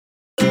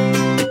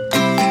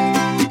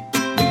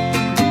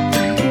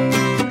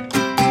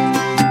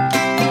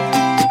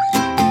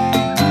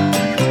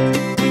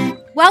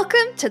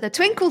Welcome to the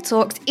Twinkle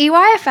Talks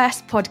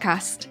EYFS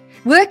podcast.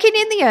 Working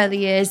in the early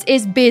years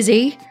is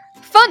busy,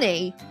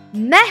 funny,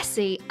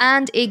 messy,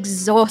 and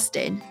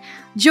exhausting.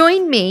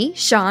 Join me,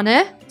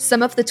 Shana,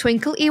 some of the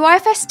Twinkle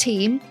EYFS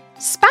team,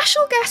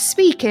 special guest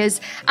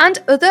speakers,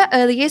 and other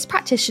early years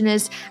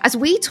practitioners as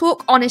we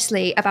talk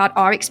honestly about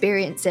our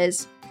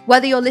experiences.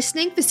 Whether you're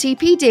listening for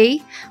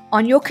CPD,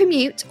 on your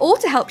commute, or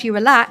to help you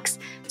relax,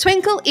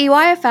 Twinkle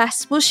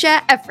EYFS will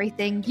share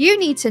everything you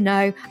need to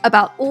know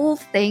about all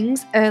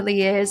things early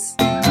years.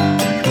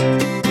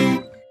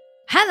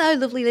 Hello,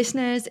 lovely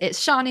listeners. It's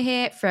Shana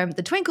here from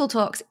the Twinkle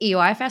Talks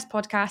EYFS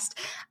podcast,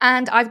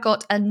 and I've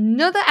got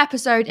another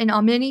episode in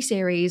our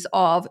mini-series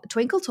of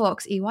Twinkle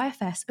Talks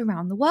EYFS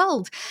around the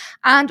world.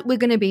 And we're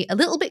going to be a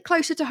little bit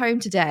closer to home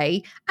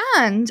today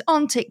and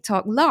on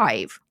TikTok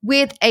Live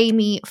with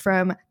Amy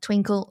from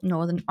Twinkle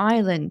Northern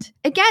Ireland.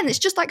 Again, it's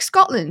just like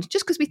Scotland.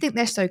 Just because we think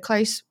they're so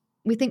close,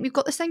 we think we've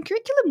got the same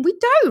curriculum. We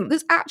don't.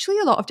 There's actually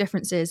a lot of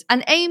differences.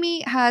 And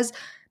Amy has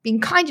been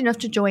kind enough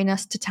to join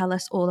us to tell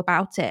us all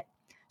about it.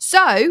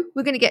 So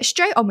we're going to get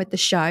straight on with the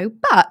show,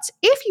 but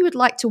if you would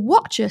like to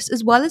watch us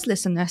as well as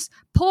listen us,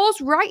 pause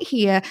right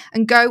here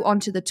and go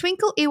onto the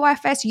Twinkle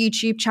EYFS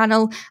YouTube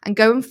channel and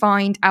go and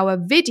find our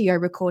video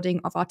recording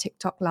of our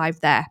TikTok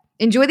Live there.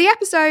 Enjoy the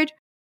episode.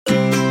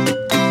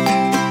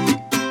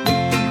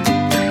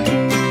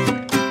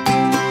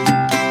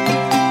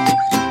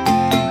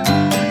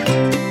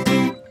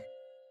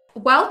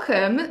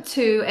 Welcome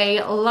to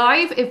a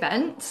live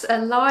event, a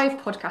live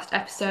podcast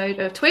episode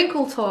of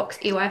Twinkle Talks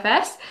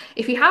EYFS.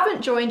 If you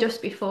haven't joined us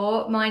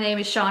before, my name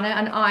is Shana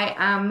and I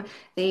am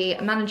the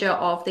manager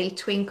of the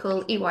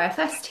Twinkle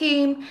EYFS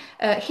team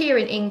here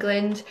in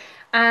England.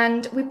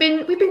 And we've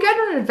been going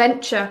on an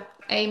adventure,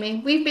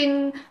 Amy. We've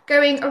been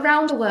going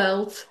around the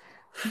world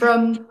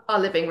from our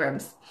living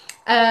rooms.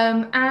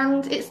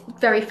 And it's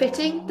very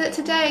fitting that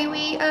today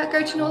we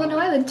go to Northern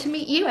Ireland to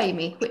meet you,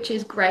 Amy, which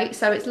is great.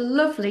 So it's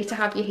lovely to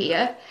have you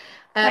here.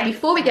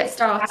 Before we get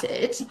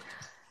started,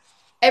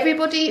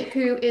 everybody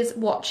who is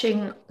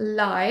watching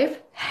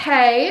live,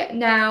 hey,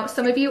 now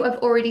some of you have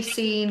already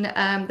seen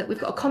that we've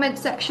got a comment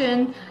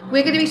section.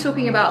 We're going to be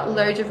talking about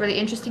loads of really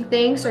interesting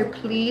things, so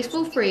please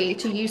feel free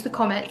to use the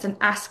comments and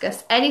ask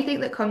us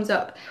anything that comes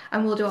up,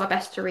 and we'll do our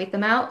best to read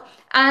them out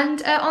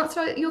and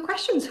answer your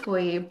questions for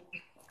you.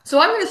 So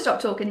I'm going to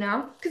stop talking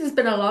now because it's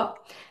been a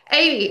lot.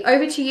 Amy,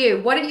 over to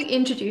you. Why don't you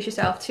introduce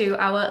yourself to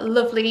our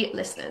lovely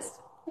listeners?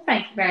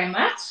 Thank you very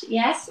much.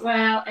 Yes,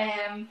 well,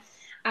 I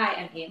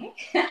am Amy.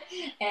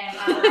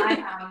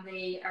 I am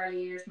the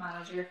early years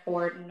manager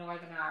for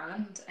Northern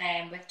Ireland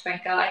with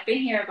Twinkle. I've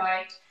been here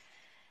about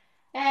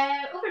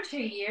over 2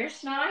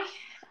 years now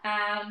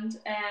and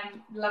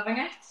loving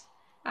it.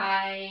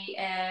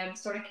 I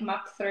sort of came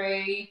up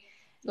through,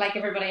 like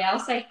everybody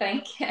else, I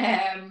think,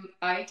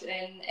 out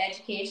in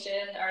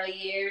education, early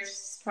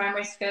years,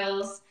 primary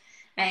schools,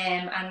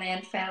 and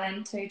then fell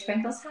into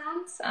Twinkle's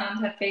hands and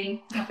have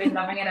been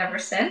loving it ever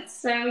since.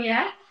 So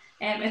yeah,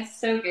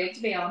 it's so good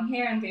to be on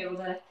here and be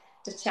able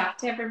to chat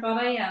to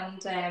everybody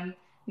and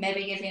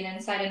maybe give you an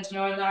insight into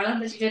Northern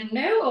Ireland that you didn't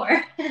know.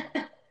 Or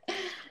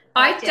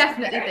I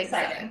definitely think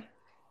so.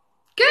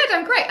 Good,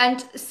 I'm great.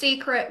 And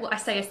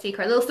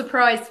a little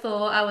surprise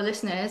for our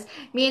listeners.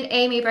 Me and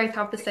Amy both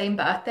have the same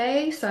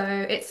birthday, so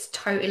it's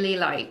totally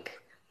like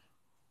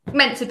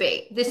meant to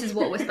be. This is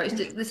what we're supposed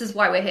to. This is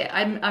why we're here.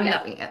 I'm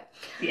loving it.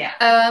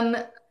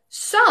 Yeah.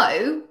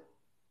 So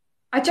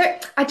I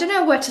don't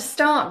know where to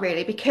start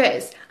really,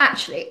 because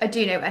actually I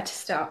do know where to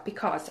start,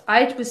 because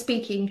I was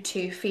speaking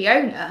to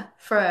Fiona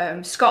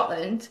from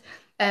Scotland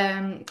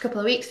a couple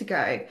of weeks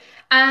ago,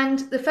 and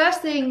the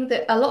first thing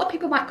that a lot of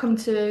people might come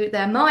to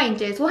their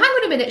mind is, well, hang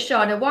on a minute,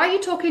 Shana, why are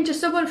you talking to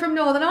someone from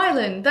Northern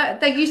Ireland?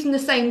 That they're using the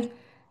same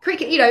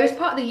cricket, it's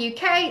part of the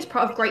UK, it's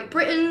part of Great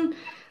Britain.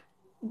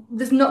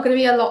 There's not going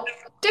to be a lot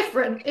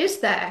different, is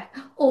there?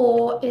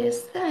 Or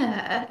is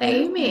there,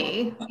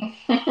 Amy?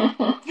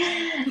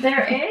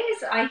 There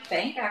is, I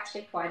think,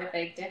 actually quite a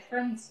big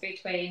difference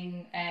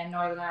between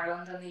Northern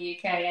Ireland and the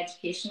UK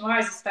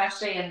education-wise,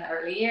 especially in the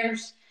early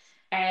years.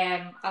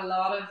 A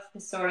lot of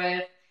the sort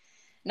of,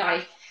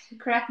 now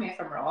correct me if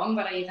I'm wrong,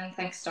 but I even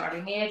think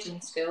starting age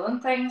in school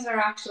and things are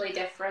actually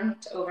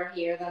different over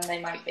here than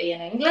they might be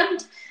in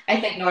England. I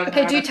think Northern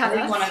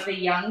Ireland is one of the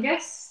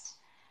youngest.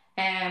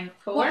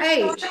 What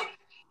age?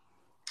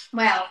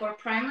 Well, for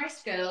primary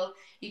school,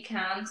 you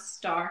can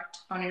start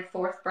on your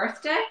 4th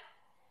birthday.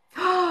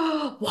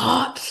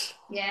 What?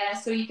 Yeah,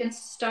 so you can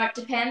start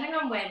depending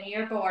on when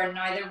you're born.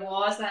 Now there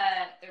was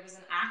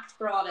an act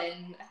brought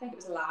in, I think it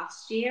was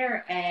last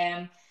year,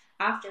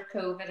 after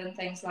COVID and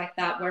things like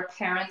that, where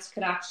parents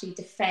could actually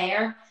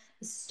defer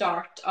the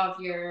start of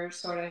your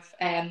sort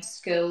of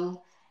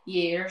school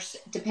years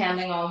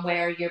depending on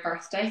where your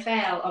birthday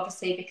fell.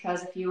 Obviously,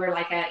 because if you were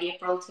like a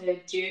April to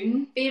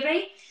June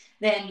baby,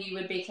 then you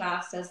would be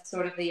classed as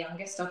sort of the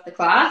youngest of the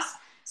class.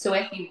 So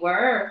if you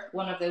were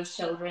one of those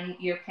children,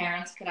 your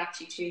parents could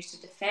actually choose to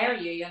defer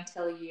you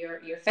until your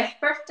 5th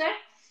birthday,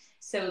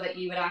 so that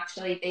you would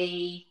actually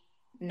be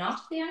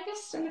not the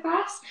youngest in the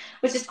class,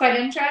 which is quite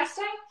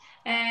interesting.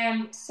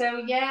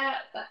 So yeah,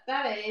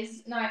 that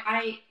is now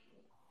I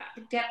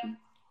get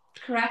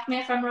correct me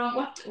if I'm wrong.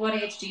 What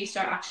age do you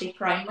start actually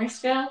primary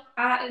school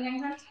at in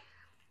England?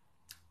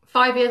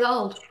 5 years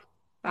old.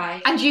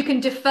 5. And you can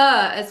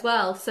defer as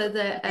well, so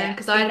that Yeah.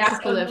 because I See, had a that's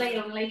couple of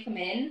only come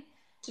in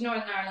to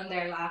Northern Ireland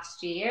there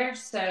last year,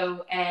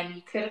 so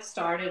you could have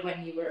started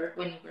when you were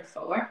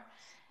 4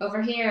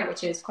 over here,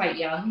 which is quite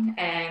young.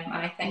 And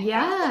I think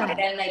that's why yeah.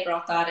 then they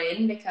brought that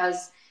in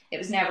because it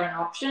was never an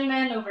option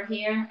then over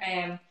here.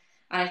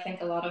 I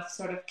think a lot of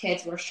sort of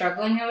kids were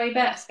struggling a wee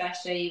bit,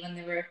 especially when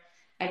they were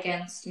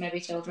against maybe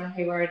children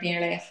who were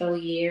nearly a full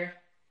year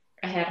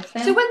ahead of So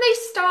them. when they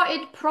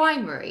started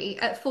primary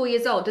at 4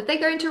 years old, did they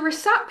go into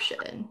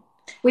reception?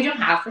 We don't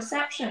have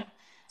reception.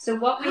 So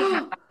what we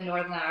have in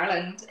Northern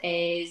Ireland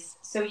is,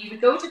 so you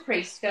would go to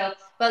preschool.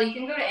 Well, you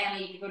can go to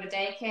any, you can go to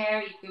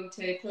daycare, you can go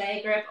to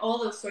playgroup, all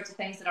those sorts of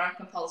things that aren't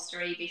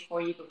compulsory before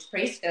you go to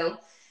preschool.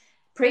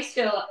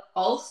 Preschool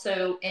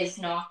also is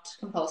not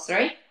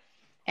compulsory,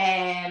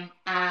 and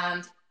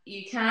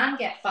you can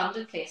get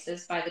funded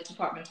places by the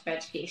Department of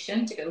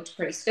Education to go to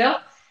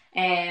preschool,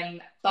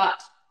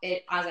 but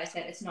as I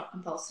said, it's not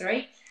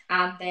compulsory.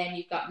 And then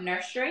you've got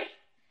nursery,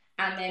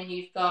 and then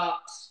you've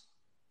got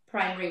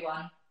primary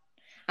 1.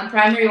 And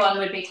primary 1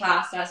 would be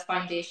classed as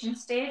foundation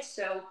stage.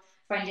 So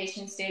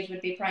foundation stage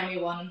would be primary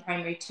 1 and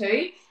primary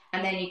 2.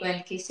 And then you go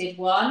into key stage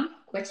 1,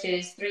 which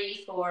is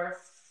 3, 4,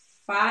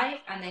 5.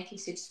 And then key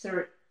stage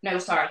 3. No,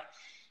 sorry.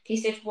 Key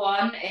stage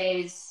 1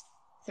 is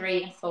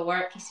 3 and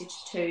 4. Key stage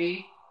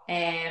 2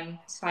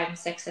 is 5 and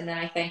 6. And then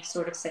I think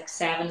sort of 6,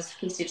 7 is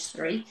key stage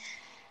 3.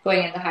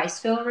 Going into high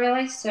school,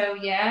 really. So,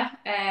 yeah.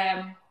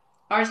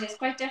 Ours is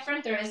quite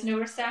different. There is no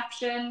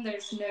reception.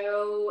 There's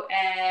no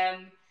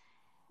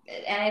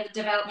any of the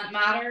development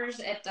matters.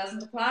 It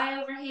doesn't apply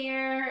over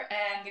here,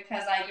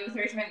 because I go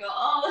through Twinkle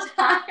all the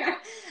time.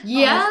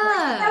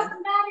 Yeah.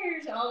 Development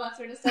matters, all that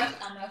sort of stuff,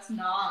 and that's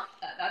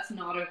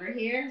not over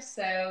here.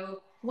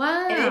 So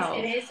Wow.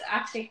 it is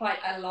actually quite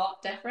a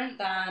lot different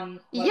than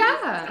what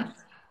Yeah.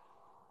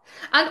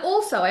 And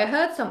also, I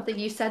heard something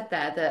you said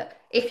there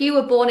that if you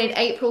were born in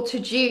April to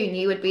June,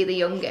 you would be the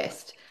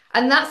youngest.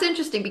 And that's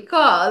interesting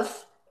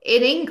because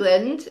in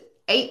England,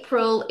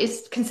 April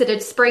is considered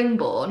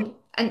springborn,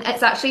 and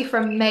it's actually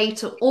from May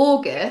to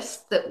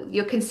August that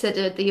you're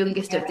considered the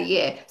youngest of the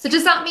year. So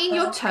does that mean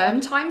your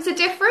term times are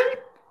different?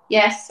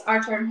 Yes,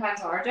 our term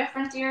times are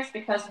different years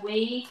because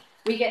we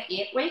get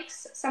 8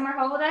 weeks summer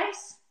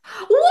holidays.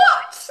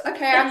 What?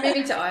 Okay, I'm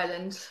moving to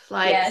Ireland.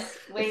 Yes,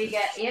 we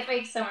get 8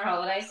 weeks summer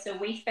holidays, so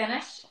we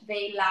finish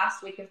the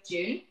last week of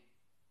June.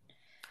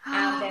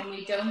 And then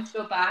we don't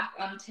go back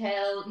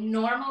until,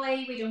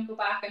 normally we don't go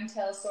back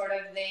until sort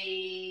of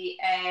the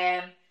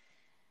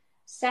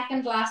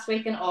second last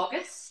week in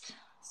August,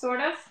 sort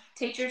of.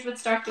 Teachers would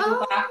start to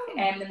go back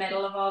in the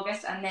middle of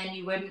August, and then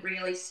you wouldn't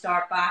really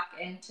start back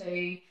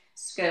into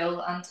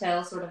school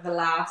until sort of the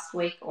last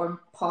week or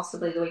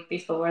possibly the week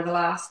before the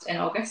last in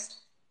August.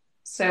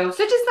 So does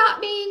that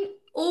mean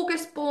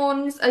August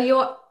borns are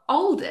your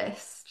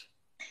oldest?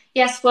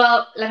 Yes,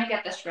 well, let me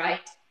get this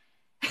right.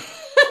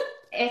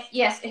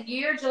 If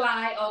you're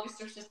July,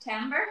 August, or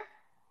September,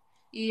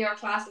 your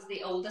class is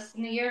the oldest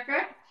in the year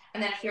group.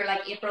 And then if you're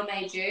like April,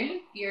 May,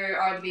 June, you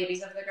are the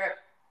babies of the group.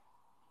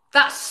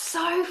 That's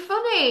so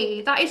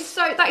funny. That is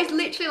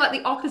literally like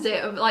the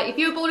opposite of like if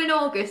you were born in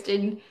August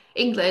in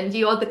England,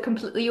 you are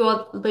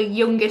the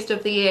youngest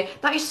of the year.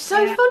 That is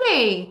so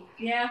funny.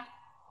 Yeah.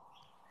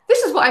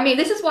 This is what I mean.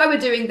 This is why we're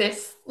doing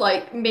this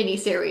like mini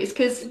series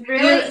because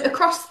Really? you're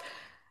across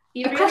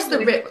the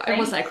river. I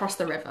won't say across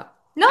the river.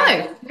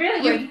 No.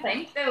 Really wouldn't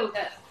think though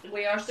that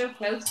we are so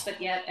close, but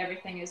yet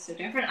everything is so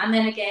different. And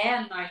then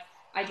again, now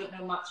I don't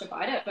know much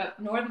about it, but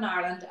Northern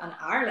Ireland and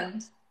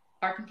Ireland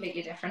are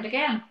completely different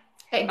again.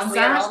 Exactly. And we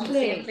are all in the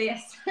same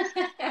place.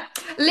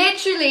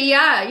 Literally,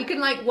 yeah. You can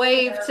like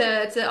wave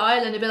to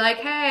Ireland and be like,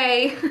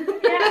 "Hey."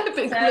 Yeah.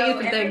 So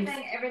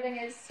everything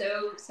is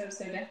so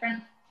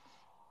different.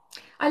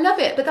 I love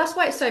it, but that's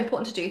why it's so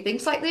important to do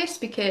things like this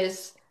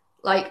because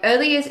like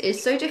early years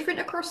is so different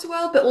across the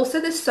world, but also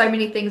there's so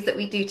many things that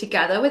we do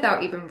together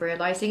without even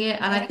realizing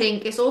it. And I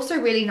think it's also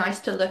really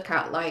nice to look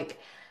at like,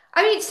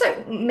 I mean,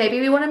 so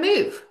maybe we want to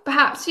move,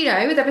 perhaps,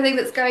 with everything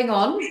that's going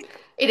on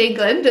in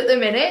England at the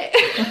minute.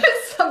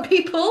 Some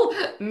people,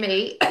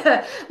 me,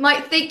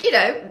 might think,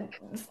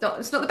 it's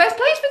not the best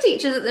place for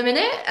teachers at the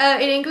minute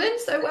in England.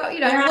 So, well,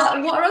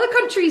 what are other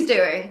countries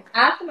doing?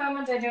 At the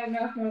moment, I don't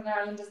know if Northern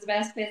Ireland is the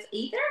best place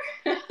either.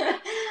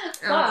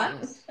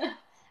 But,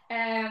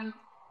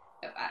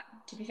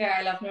 to be fair,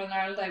 I love Northern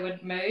Ireland. I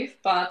wouldn't move,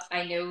 but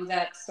I know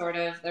that sort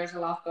of there's a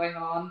lot going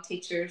on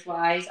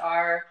teachers-wise.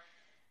 Our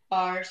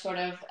sort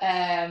of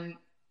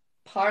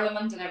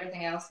parliament and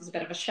everything else is a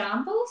bit of a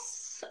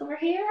shambles over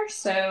here.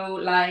 So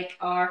like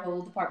our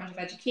whole Department of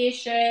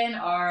Education,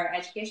 our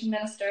education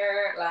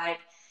minister, like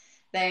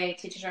the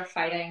teachers are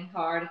fighting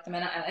hard at the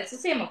minute, and it's the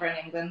same over in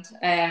England.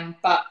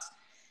 But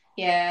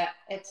yeah,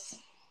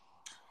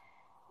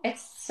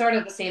 It's sort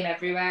of the same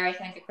everywhere, I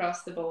think,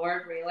 across the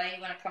board, really,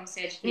 when it comes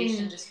to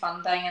education, Mm. just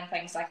funding and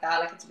things like that.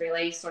 Like, it's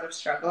really sort of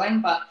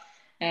struggling, but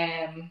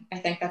I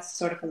think that's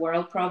sort of a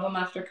world problem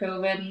after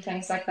COVID and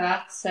things like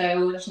that.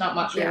 So there's not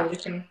much really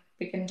Yeah.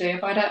 we can do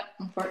about it,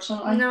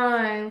 unfortunately.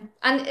 No.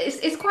 And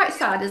it's quite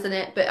sad, isn't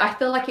it? But I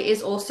feel like it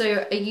is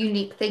also a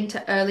unique thing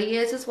to early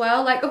years as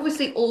well. Like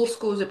obviously all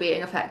schools are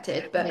being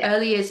affected, but Yeah,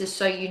 early years is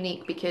so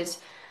unique because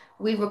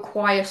we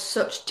require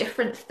such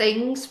different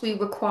things. We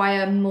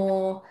require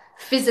more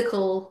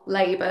physical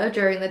labor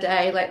during the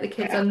day. Like the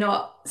kids yeah. are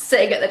not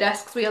sitting at the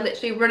desks. We are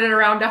literally running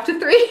around after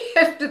three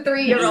after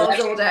 3 year olds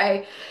all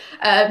day.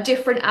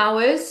 Different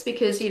hours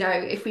because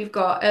if we've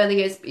got early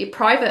years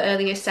private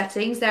early years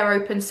settings, they're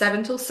open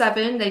 7 till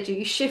 7. They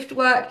do shift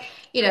work.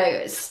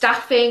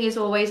 Staffing is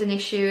always an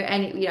issue,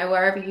 and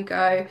wherever you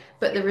go.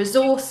 But the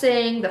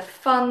resourcing, the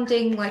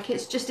funding, like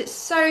it's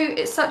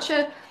such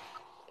a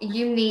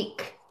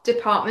unique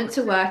department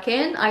to work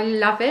in. I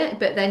love it,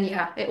 but then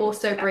yeah, it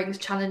also brings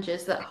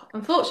challenges that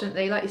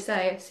unfortunately, like you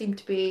say, seem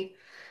to be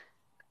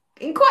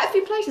in quite a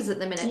few places at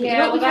the minute. But you know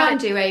Yeah, what well, we that can is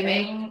do, the Amy?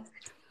 thing.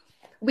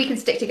 We can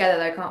stick together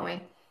though, can't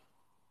we?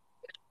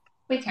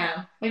 We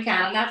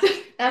can, and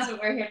that's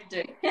what we're here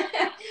to do.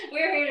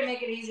 We're here to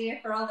make it easier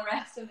for all the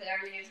rest of the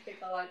early years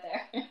people out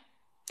there.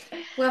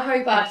 We're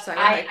hoping But so. We're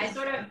I hoping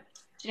sort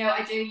so. of,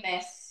 I do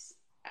miss,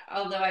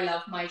 although I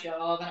love my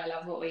job and I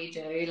love what we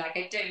do, like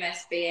I do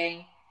miss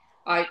being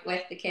out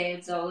with the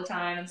kids all the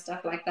time and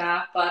stuff like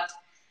that. But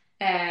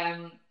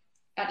um,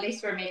 at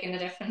least we're making a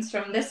difference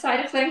from this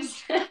side of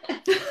things.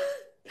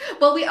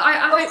 Well,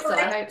 I hope so. Hopefully.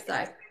 I hope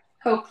so.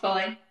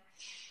 Hopefully.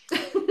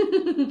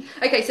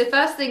 Okay, so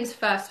first things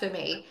first for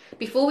me,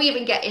 before we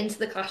even get into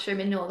the classroom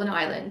in Northern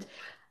Ireland,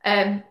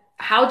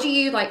 how do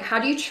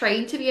you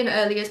train to be an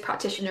early years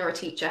practitioner or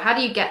teacher? How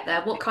do you get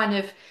there? What kind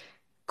of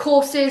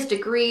courses,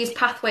 degrees,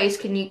 pathways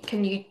can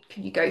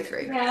you go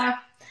through? Yeah,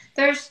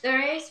 there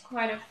is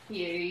quite a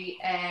few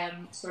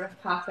sort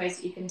of pathways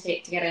that you can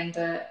take to get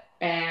into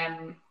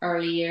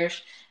early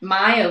years.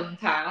 My own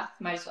path,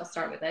 might as well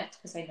start with it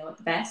because I know it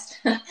the best.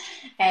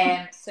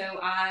 So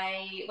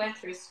I went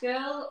through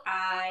school.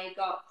 I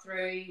got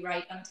through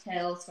right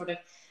until sort of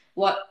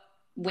what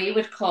we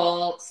would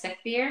call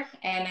sixth year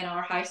in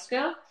our high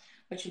school,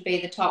 which would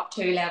be the top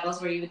two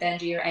levels where you would then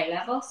do your A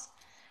levels.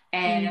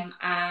 Mm.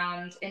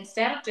 And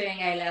instead of doing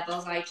A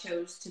levels, I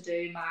chose to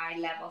do my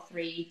level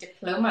three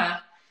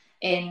diploma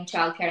in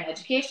childcare and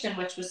education,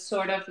 which was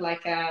sort of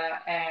like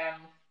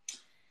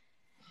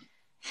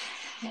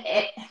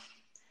it,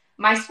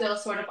 my school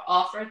sort of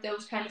offered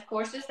those kind of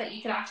courses that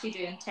you could actually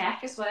do in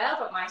tech as well,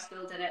 but my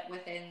school did it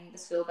within the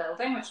school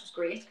building, which was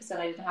great because then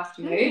I didn't have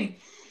to move. Mm.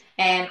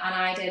 And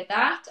I did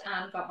that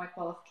and got my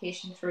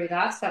qualification through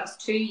that. So that was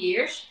 2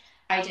 years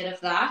I did of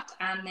that.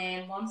 And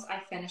then once I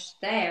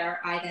finished there,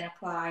 I then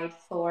applied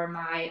for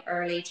my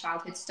early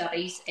childhood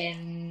studies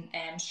in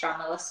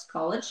Stranmillis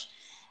College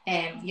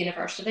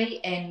University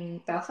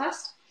in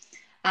Belfast.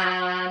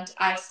 And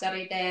I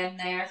studied then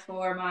there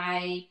for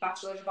my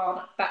Bachelor of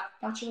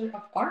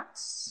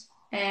Arts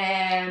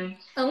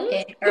Oh.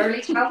 in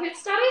early childhood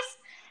studies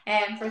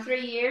for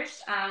 3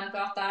 years and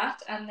got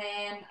that. And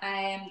then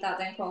that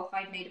then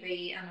qualified me to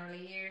be an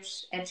early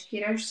years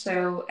educator.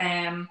 So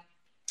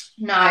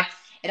now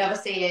it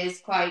obviously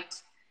is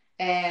quite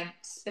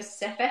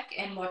specific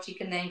in what you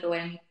can then go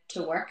in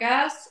to work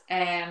as.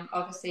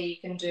 Obviously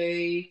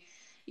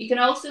you can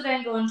also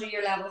then go and do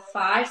your level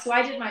five. So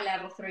I did my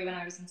level three when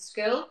I was in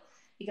school.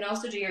 You can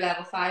also do your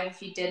level five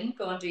if you didn't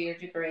go and do your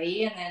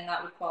degree, and then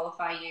that would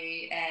qualify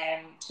you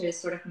to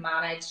sort of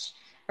manage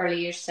early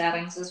years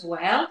settings as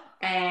well.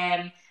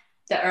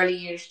 The early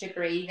years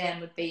degree then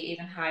would be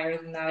even higher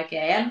than that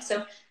again.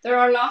 So there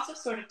are lots of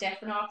sort of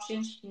different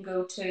options. You can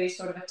go to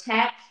sort of a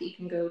tech, you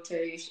can go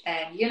to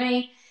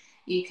uni,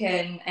 you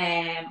can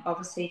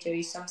obviously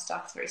do some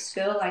stuff through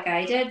school like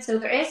I did. So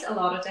there is a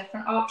lot of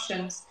different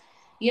options.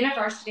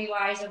 University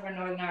wise over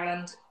Northern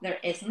Ireland, there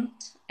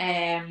isn't.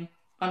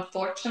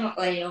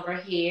 Unfortunately, over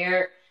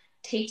here,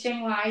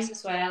 teaching wise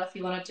as well, if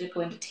you wanted to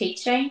go into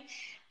teaching,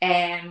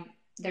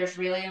 there's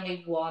really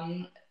only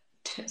one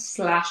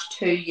slash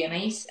two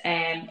unis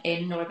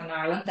in Northern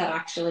Ireland that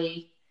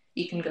actually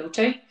you can go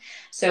to.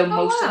 So Oh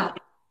most of the wow.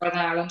 people in Northern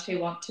Ireland who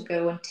want to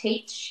go and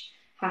teach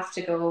have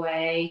to go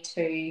away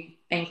to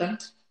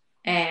England.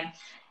 Um,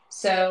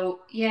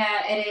 so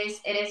yeah, it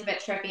is a bit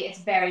tricky. It's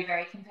very,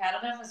 very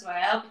competitive as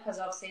well because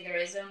obviously there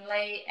is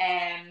only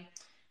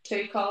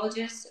two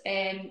colleges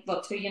in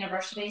two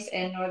universities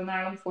in Northern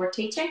Ireland for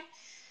teaching.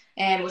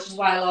 Which is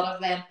why a lot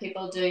of them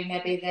people do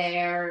maybe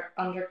their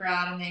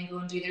undergrad and then go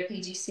and do their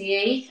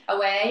PGCE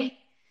away.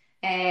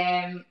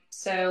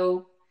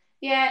 So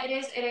yeah, it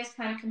is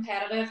kind of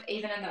competitive.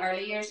 Even in the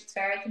early years, it's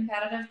very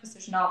competitive because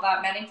there's not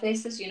that many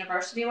places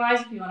university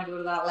wise if you want to go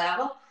to that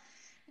level.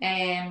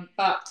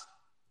 But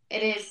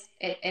it is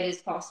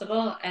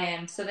possible.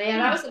 So yeah,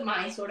 that Hmm. was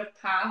my sort of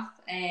path.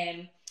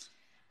 And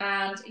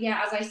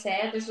yeah, as I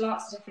said, there's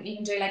lots of different. You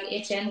can do like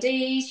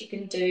HNDs, you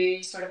can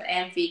do sort of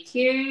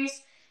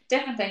MVQs,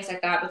 different things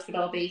like that, which would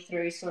all be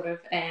through sort of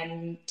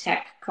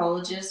tech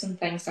colleges and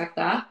things like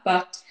that.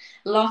 But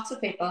lots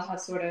of people have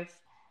sort of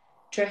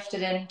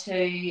drifted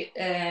into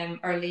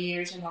early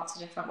years in lots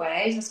of different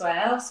ways as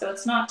well. So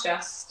it's not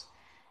just,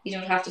 you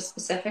don't have to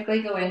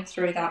specifically go in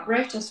through that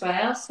route as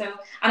well. So,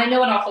 and I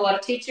know an awful lot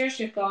of teachers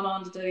who've gone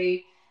on to do,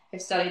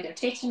 who've studied their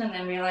teaching and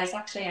then realised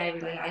actually I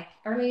really like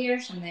early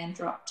years and then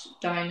dropped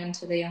down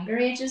into the younger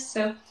ages.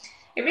 So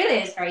it really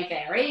is very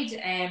varied.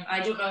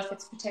 I don't know if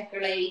it's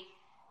particularly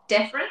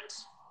different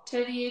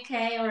to the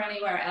UK or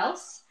anywhere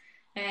else.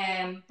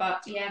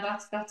 But yeah,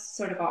 that's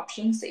sort of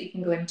options that you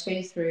can go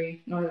into through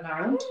Northern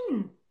Ireland.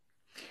 Hmm.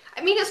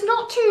 I mean, it's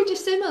not too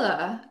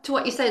dissimilar to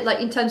what you said, like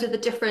in terms of the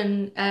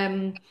different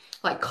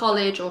like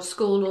college or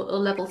school or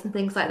levels and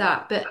things like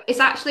that. But it's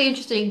actually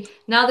interesting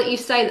now that you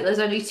say that there's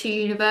only two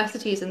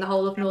universities in the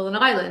whole of Northern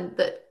Ireland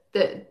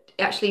that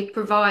actually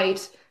provide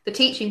the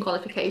teaching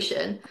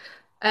qualification.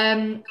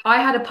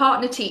 I had a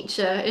partner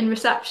teacher in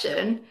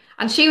reception,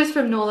 and she was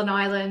from Northern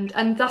Ireland,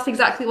 and that's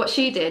exactly what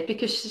she did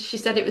because she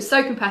said it was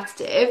so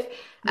competitive.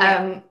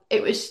 Yeah.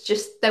 It was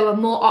just there were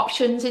more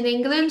options in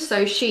England,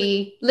 so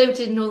she lived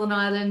in Northern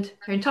Ireland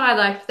her entire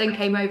life, then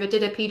came over,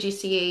 did a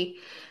PGCE,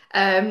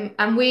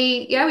 and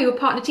we were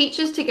partner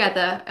teachers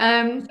together.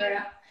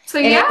 Yeah. So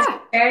It is yeah,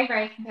 very,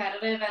 very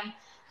competitive, and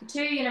the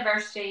two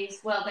universities,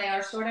 well, they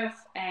are sort of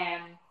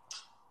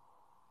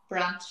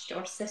branched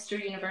or sister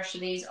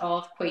universities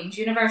of Queen's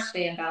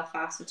University in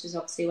Belfast, which is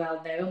obviously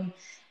well known.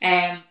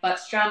 But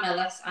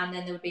Stranmillis, and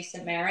then there would be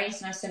St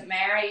Mary's. Now, St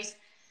Mary's,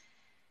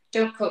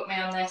 don't quote me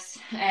on this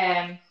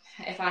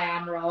if I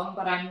am wrong,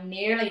 but I'm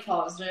nearly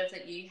positive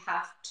that you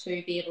have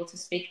to be able to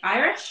speak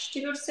Irish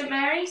to go to St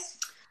Mary's.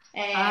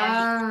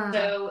 ah,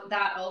 So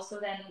that also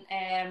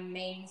then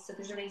means that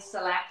there's a really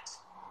select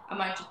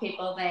amount of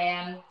people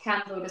then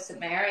can go to St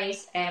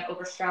Mary's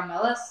over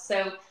Stranmillis.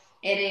 So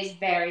it is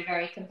very,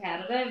 very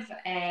competitive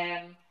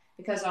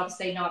because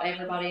obviously not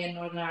everybody in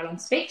Northern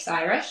Ireland speaks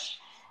Irish.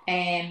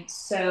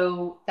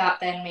 So that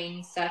then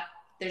means that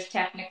there's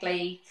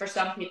technically, for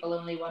some people,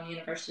 only one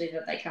university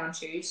that they can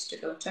choose to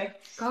go to.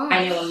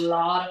 I know a gosh,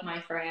 lot of my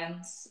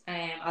friends,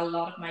 a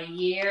lot of my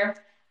year,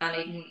 and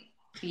even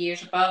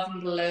years above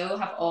and below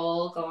have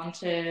all gone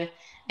to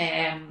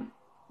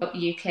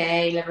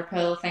UK,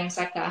 Liverpool, things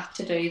like that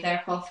to do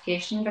their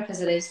qualification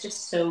because it is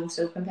just so,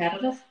 so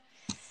competitive.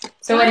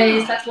 So it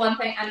is, wow. that's one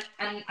thing.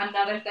 And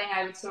another thing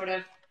I would sort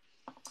of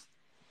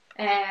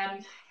um,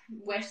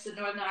 wish that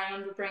Northern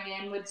Ireland would bring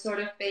in would sort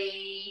of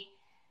be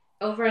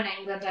over in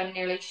England, I'm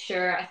nearly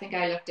sure, I think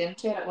I looked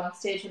into it at one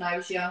stage when I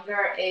was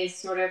younger, is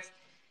sort of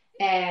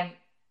um,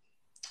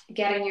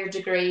 getting your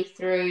degree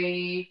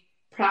through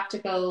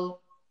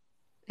practical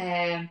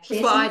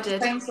That's what I placements,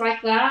 did. things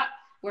like that,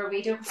 where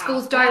we don't have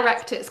Schools that.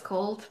 Direct, it's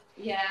called.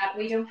 Yeah,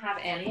 we don't have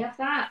any of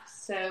that,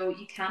 so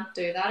you can't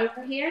do that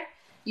over here.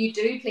 You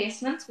do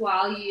placements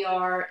while you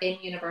are in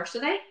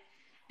university,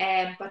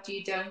 but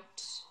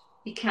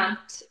you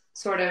can't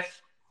sort of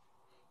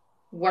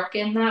work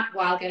in that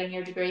while getting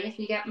your degree, if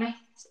you get me,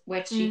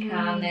 which you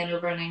can Hmm. then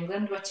over in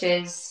England, which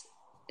is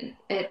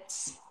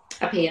it's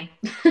a pain.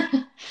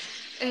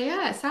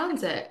 Yeah, it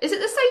sounds it. Is it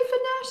the same for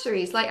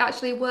nurseries, like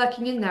actually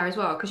working in there as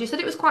well? Because you said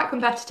it was quite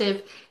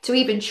competitive to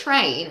even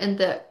train, and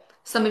that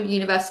some of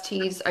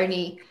universities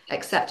only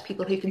accept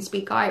people who can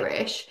speak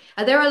Irish.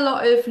 Are there a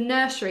lot of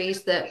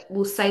nurseries that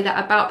will say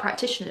that about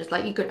practitioners?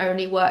 Like you can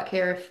only work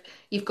here if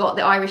you've got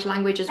the Irish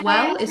language as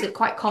well? Is Um, it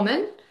quite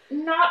common?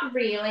 Not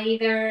really.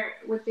 There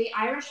would be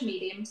Irish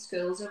medium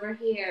schools over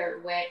here,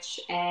 which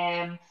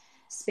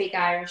speak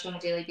Irish on a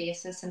daily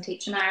basis and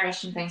teach in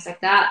Irish and things like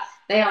that.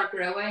 They are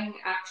growing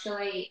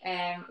actually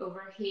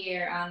over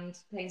here and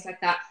things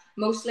like that.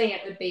 Mostly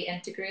it would be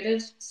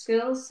integrated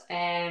schools,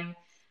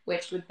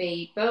 which would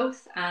be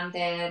both, and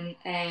then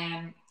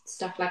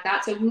stuff like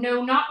that. So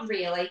no, not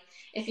really.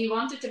 If you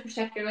wanted to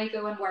particularly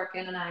go and work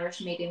in an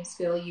Irish medium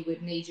school, you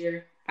would need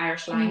your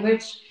Irish Mm.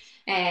 language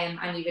and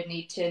you would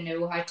need to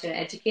know how to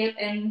educate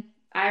in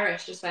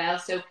Irish as well.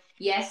 So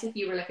yes, if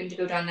you were looking to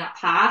go down that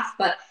path,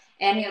 but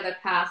any other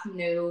path,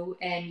 no,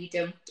 you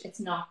don't. It's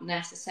not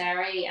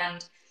necessary,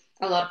 and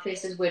a lot of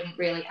places wouldn't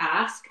really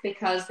ask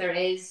because it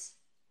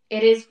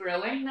is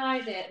growing now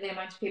the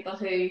amount of people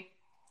who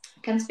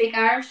can speak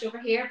Irish over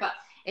here, but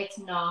it's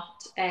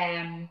not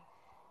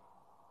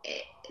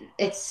it,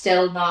 it's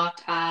still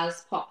not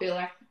as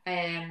popular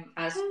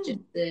as just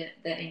Mm.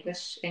 the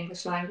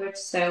English language.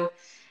 So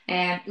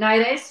now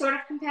it is sort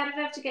of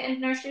competitive to get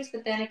into nurseries,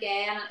 but then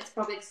again, it's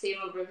probably the same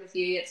over with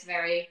you. It's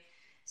very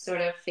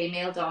sort of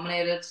female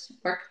dominated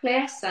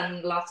workplace,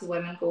 and lots of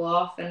women go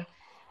off and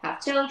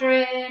have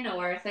children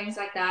or things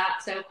like that.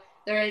 So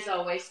there is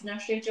always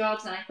nursery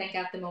jobs, and I think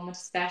at the moment,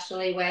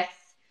 especially with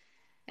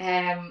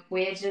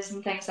wages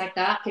and things like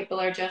that, people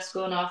are just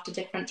going off to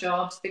different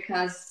jobs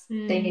because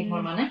they need more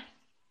Mm-hmm. money.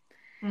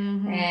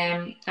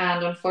 Mm-hmm.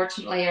 And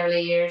unfortunately,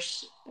 early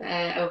years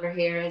over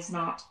here is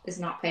not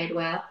paid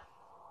well.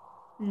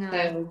 No.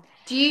 So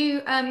Do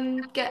you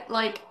get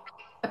like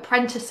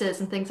apprentices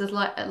and things as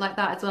like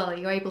that as well? Are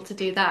you able to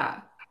do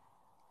that?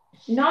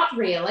 Not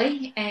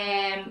really.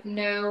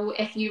 No,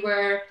 if you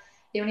were,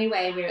 the only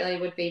way really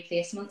would be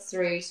placements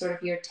through sort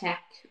of your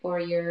tech or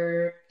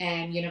your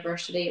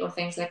university or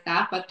things like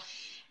that. But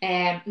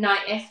now,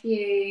 if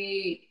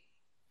you,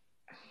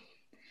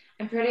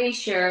 I'm pretty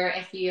sure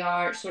if you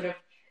are sort of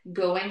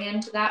going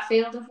into that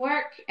field of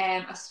work,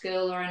 a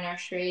school or a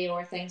nursery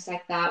or things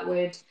like that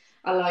would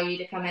allow you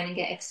to come in and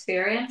get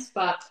experience.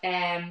 But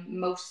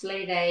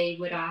mostly they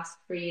would ask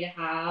for you to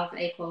have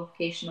a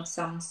qualification of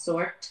some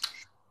sort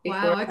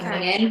before Wow,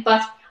 coming okay. in.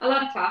 But a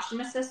lot of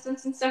classroom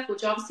assistants and stuff,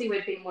 which obviously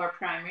would be more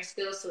primary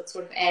school, so it's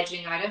sort of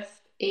edging out of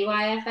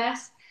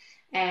EYFS.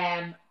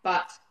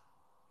 But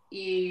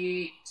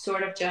you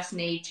sort of just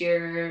need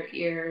your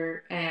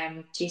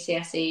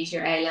GCSEs,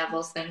 your A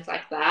levels, things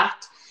like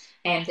that.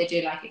 And they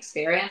do like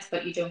experience,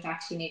 but you don't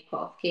actually need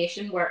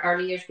qualification. Where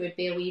early years would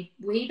be a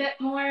wee bit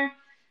more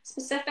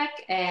specific.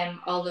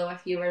 Although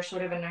if you were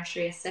sort of a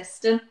nursery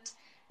assistant,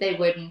 they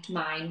wouldn't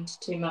mind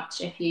too much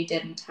if you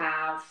didn't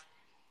have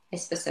a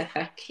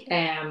specific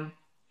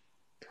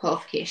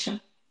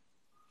qualification.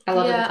 A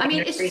lot of the Yeah, I big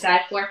mean, nurseries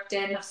I've worked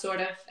in have sort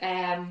of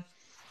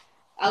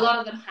a lot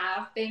of them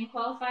have been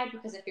qualified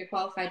because if you're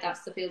qualified,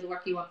 that's the field of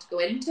work you want to go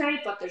into.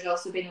 But there's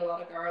also been a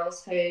lot of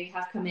girls who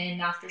have come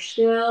in after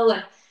school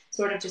and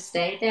sort of just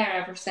stayed there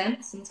ever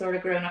since and sort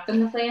of grown up in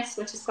the place,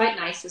 which is quite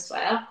nice as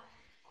well.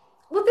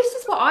 well, this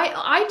is what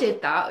I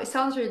did that. It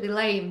sounds really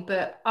lame,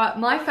 but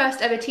my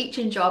first ever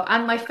teaching job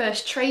and my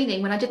first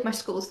training when I did my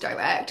schools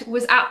direct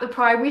was at the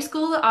primary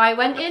school that I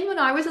went in when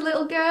I was a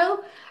little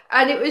girl,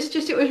 and it was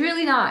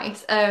really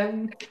nice. A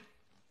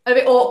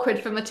bit awkward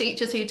for my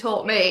teachers who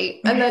taught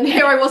me, and then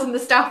here I was in the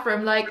staff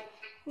room, like,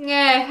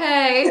 yeah,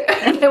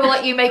 hey, they were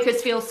like, you make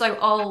us feel so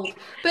old,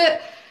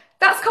 but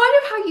that's kind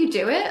of how you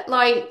do it,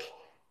 like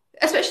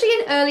especially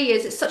in early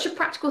years, it's such a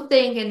practical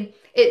thing, and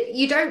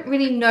you don't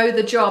really know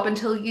the job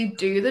until you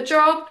do the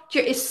job.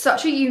 It's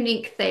such a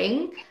unique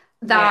thing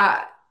Yeah.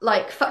 that,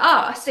 like, for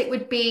us, it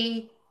would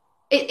be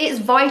it's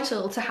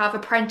vital to have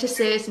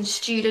apprentices and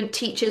student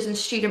teachers and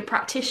student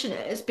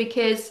practitioners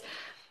because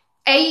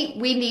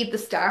we need the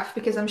staff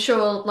because I'm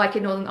sure, like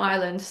in Northern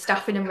Ireland,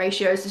 staffing and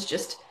ratios is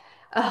just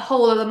a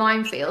whole other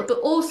minefield. But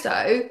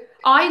also,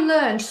 I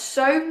learned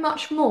so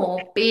much more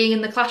being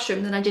in the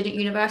classroom than I did at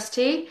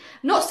university.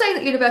 I'm not saying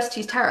that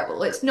university is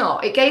terrible, it's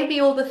not. It gave me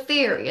all the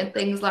theory and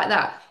things like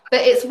that.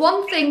 But it's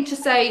one thing to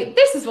say,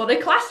 this is what a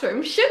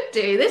classroom should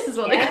do, this is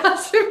what a Yeah.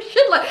 classroom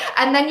should like.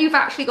 And then you've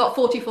actually got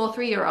 44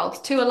 3-year-olds.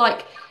 Two are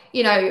like,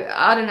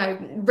 I don't know,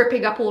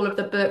 ripping up all of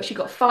the books. You've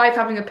got five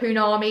having a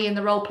Poonami in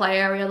the role play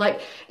area.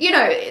 Like,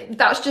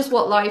 that's just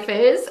what life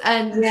is.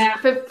 And Yeah.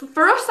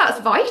 for us,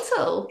 that's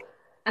vital.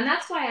 And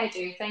that's why I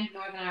do think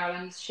Northern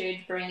Ireland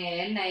should bring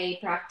in a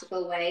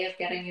practical way of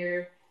getting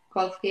your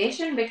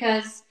qualification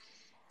because,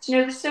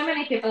 there's so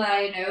many people that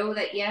I know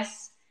that,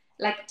 yes,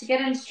 like to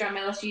get into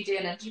Stromulus, you do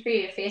an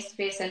interview, a face to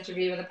face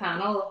interview with a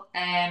panel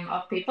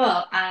of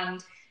people,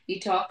 and you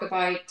talk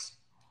about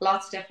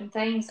lots of different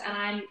things.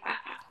 And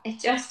it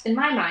just, in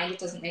my mind, it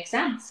doesn't make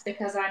sense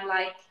because I'm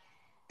like,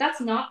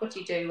 that's not what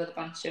you do with a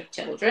bunch of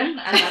children,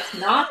 and that's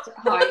not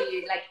how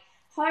you like.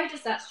 How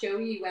does that show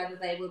you whether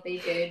they will be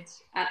good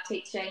at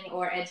teaching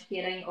or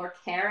educating or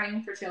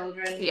caring for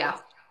children? Yeah.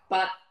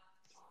 But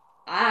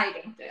I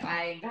don't do.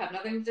 I have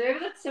nothing to do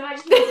with it, so I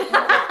just need to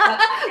know. But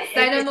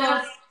Say no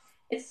more.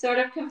 it sort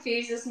of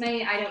confuses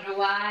me. I don't know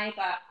why,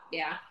 but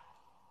yeah,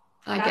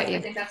 I get I you.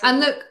 think that's And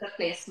important look,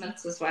 the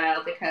placements as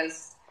well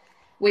because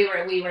we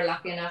were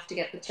lucky enough to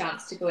get the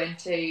chance to go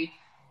into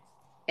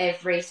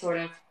every sort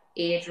of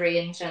age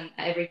range and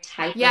every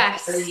type of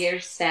early yes.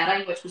 years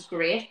setting, which was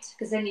great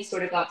because then you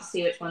sort of got to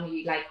see which one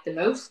you liked the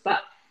most.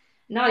 But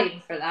not even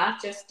for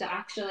that, just to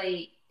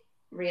actually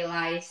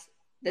realize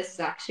this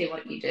is actually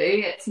what you do.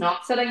 It's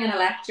not sitting in a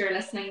lecture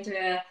listening to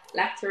a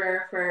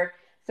lecturer for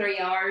 3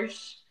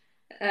 hours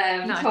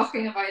Nice.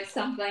 talking about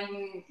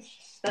something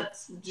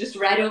that's just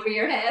right over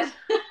your head.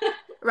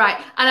 Right.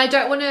 And I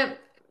don't want to,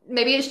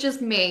 maybe it's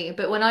just me,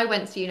 but when I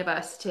went to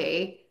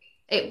university,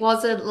 it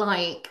wasn't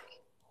like,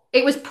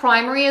 it was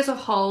primary as a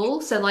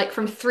whole. So, like,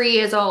 from 3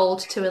 years old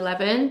to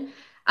 11.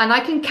 And I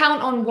can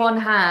count on one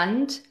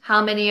hand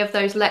how many of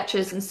those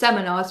lectures and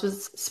seminars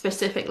was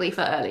specifically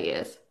for early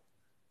years.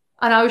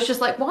 And I was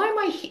just like, why am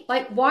I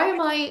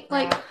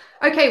like, Yeah.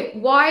 okay,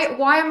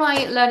 why am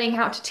I learning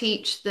how to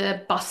teach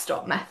the bus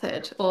stop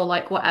method or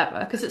like whatever?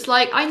 Because it's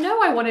like, I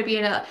know I want to be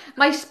in a,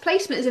 my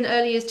placement is in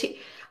early years.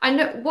 I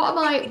know,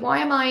 why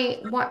am I,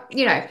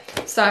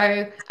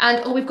 so,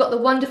 and we've got the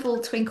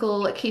wonderful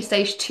Twinkle at Key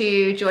Stage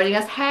 2 joining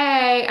us.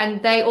 Hey,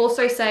 and they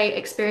also say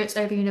experience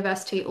over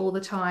university all the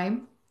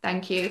time.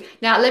 Thank you.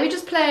 Now, let me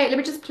just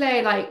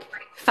play like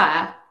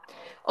fair.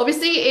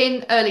 Obviously,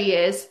 in early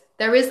years,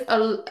 there is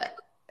a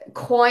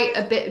quite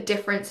a bit of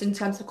difference in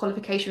terms of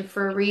qualification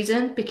for a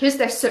reason. Because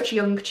they're such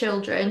young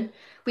children,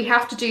 we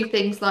have to do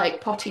things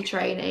like potty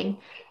training,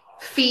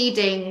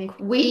 feeding,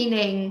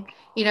 weaning,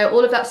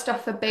 all of that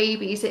stuff for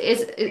babies. It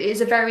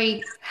is a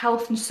very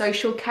health and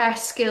social care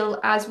skill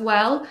as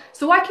well.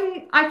 So I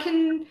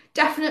can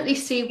definitely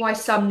see why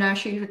some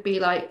nurseries would be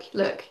like,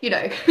 look,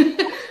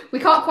 we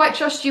can't quite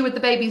trust you with the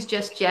babies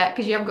just yet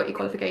because you haven't got your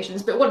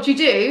qualifications. But once you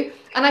do,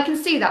 and I can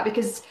see that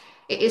because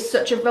it is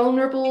such a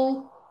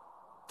vulnerable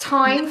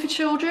time for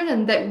children,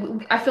 and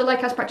that I feel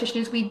like as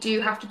practitioners, we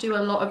do have to do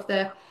a lot of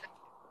the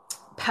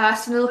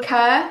personal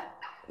care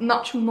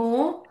much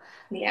more.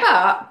 Yeah.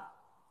 But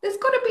there's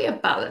got to be a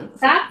balance,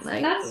 That's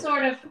like, that's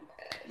sort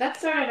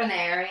of an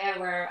area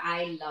where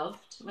I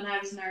loved when I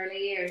was in early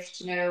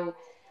years. You know,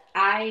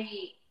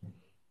 I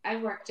I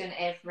worked in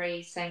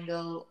every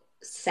single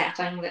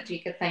setting that you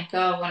could think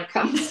of when it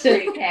comes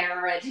to care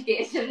or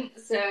education.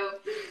 So,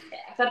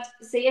 but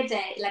see a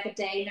day like a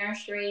day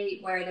nursery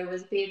where there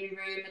was a baby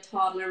room, a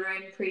toddler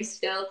room,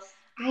 preschool.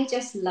 I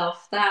just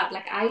loved that.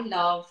 Like I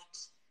loved.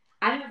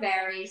 I'm a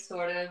very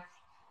sort of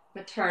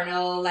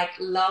maternal, like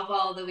love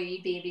all the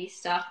wee baby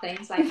stuff,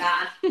 things like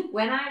that.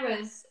 When I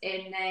was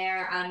in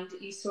there and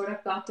you sort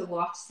of got to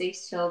watch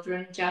these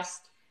children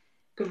just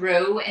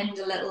grow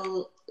into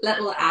little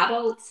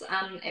adults,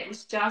 and it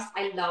was just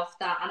I loved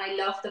that, and I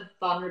love the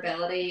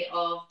vulnerability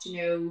of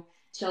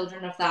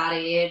children of that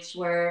age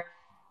where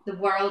the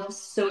world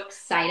was so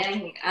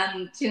exciting,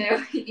 and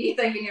you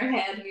think in your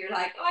head and you're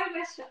like, oh, I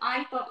wish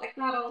I thought like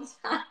that all the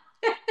time.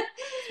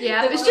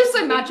 yeah, The it's world just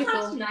so would be a much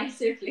magical,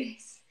 nicer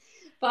place.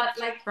 But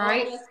like all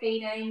right? the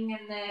feeding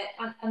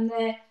and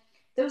the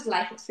those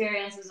life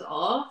experiences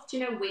of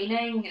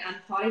weaning and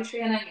potty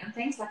training and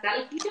things like that.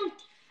 Like you don't,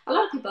 a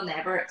lot of people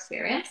never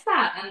experience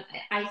that,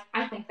 and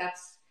I think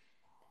that's,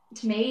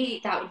 to me,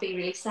 that would be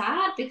really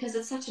sad because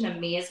it's such an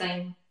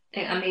amazing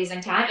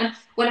time. And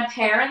when a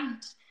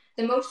parent,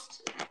 the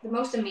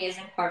most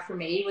amazing part for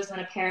me was when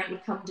a parent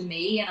would come to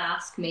me and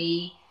ask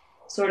me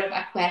sort of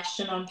a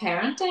question on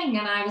parenting,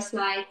 and I was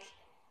like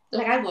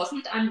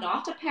I'm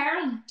not a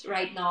parent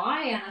right now,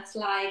 and it's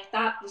like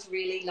that was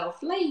really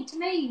lovely to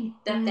me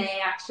that Mm. they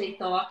actually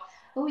thought,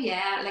 oh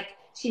yeah, like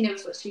she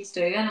knows what she's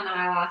doing, and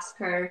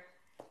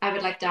I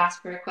would like to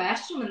ask her a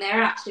question when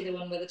they're actually the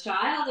one with a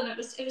child, and it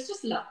was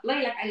just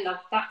lovely. Like I love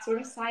that sort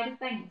of side of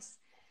things.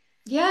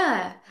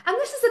 Yeah. And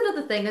this is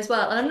another thing as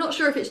well. And I'm not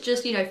sure if it's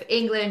just, for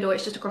England or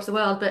it's just across the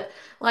world, but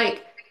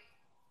like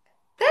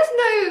there's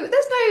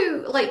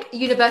no like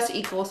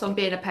university course on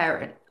being a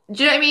parent.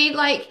 Do you know what I mean?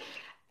 Like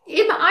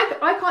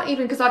I can't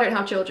even, because I don't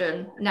have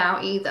children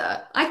now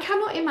either. I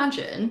cannot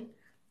imagine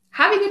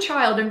having a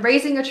child and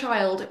raising a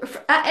child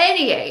at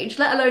any age,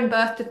 let alone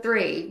birth to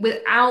three,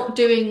 without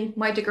doing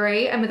my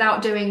degree and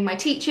without doing my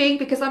teaching,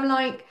 because I'm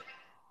like,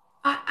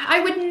 I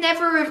would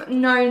never have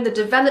known the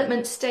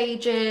development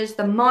stages,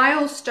 the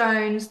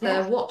milestones, the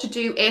Yeah. what to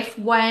do if,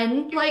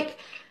 when, like,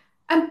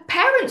 and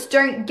parents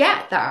don't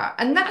get that.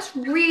 And that's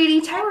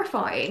really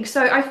terrifying.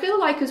 So I feel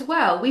like as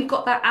well, we've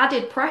got that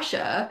added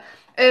pressure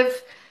of,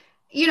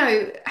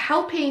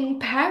 helping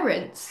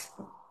parents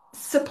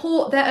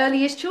support their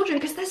earliest children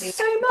because there's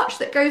so much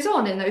that goes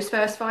on in those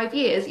first 5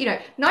 years.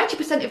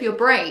 90% of your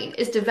brain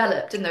is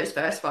developed in those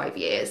first 5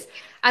 years.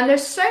 And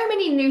there's so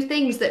many new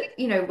things that,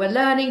 we're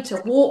learning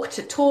to walk,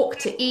 to talk,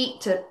 to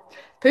eat, to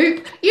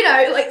poop,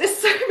 like there's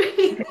so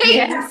many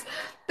Yeah. things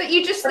that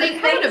you just But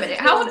think, hang on a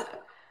minute,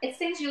 it's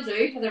things you'll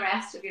do for the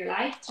rest of your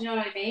life. Do you know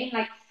what I mean?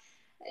 Like,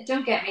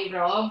 don't get me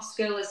wrong,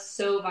 school is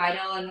so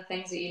vital and the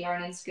things that you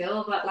learn in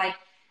school, but like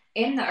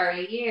in the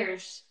early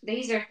years,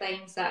 these are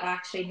things that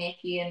actually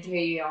make you into who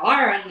you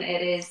are, and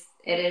it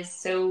is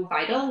so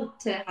vital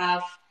to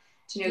have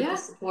the yeah,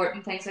 support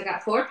and things like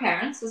that for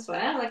parents as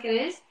well. Like it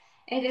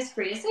is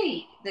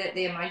crazy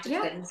the amount of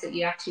yeah. things that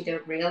you actually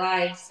don't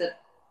realize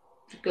that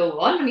go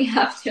on when you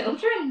have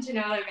children. Do you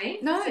know what I mean?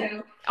 No,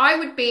 So I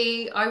would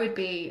be I would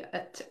be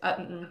a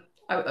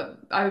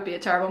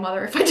terrible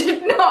mother if I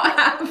did not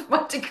have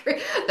my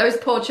degree. Those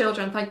poor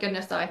children, thank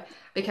goodness I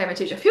became a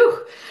teacher.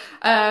 Phew.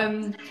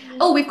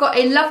 Oh, we've got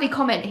a lovely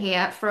comment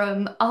here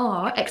from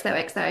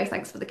XOXO.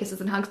 Thanks for the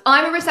kisses and hugs.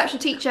 I'm a reception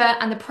teacher,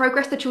 and the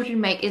progress the children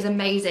make is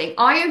amazing.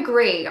 I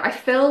agree. I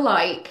feel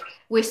like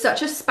we're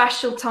such a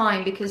special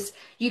time because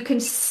you can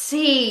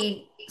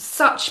see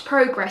such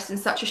progress in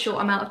such a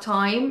short amount of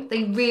time.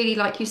 They really,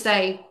 like you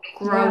say,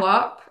 yeah. grow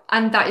up,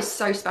 and that is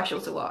so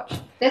special to watch.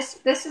 This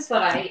is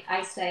what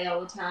I say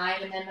all the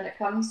time, and then when it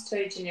comes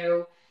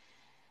to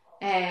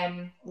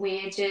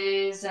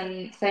wages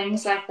and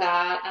things like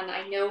that, and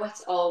I know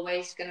it's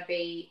always going to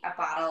be a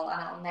battle,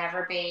 and it'll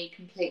never be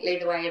completely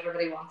the way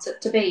everybody wants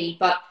it to be.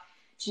 But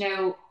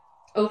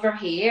over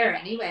here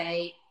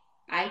anyway,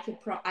 I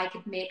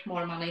could make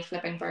more money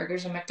flipping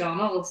burgers in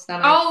McDonald's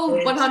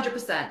Oh,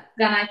 100%.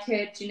 than I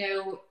could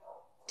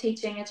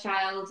teaching a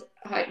child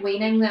how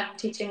weaning them,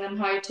 teaching them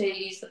how to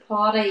use the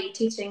potty,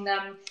 teaching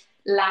them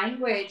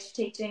language,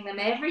 teaching them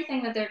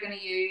everything that they're going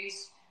to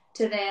use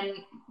to then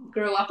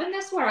grow up in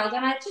this world,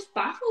 and it just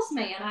baffles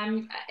me,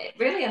 and it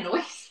really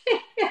annoys me.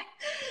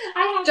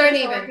 I have Don't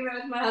this even. argument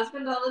with my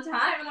husband all the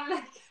time, and I'm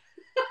like,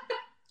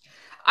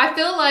 I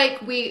feel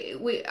like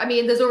I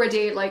mean, there's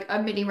already like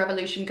a mini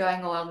revolution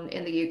going on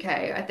in the UK,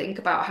 I think,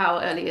 about how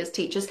early as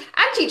teachers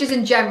and teachers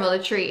in general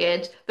are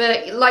treated.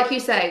 But like you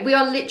say, we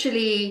are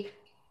literally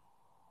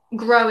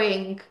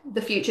growing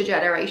the future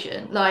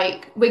generation.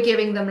 Like we're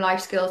giving them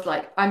life skills.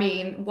 Like, I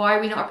mean, why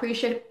are we not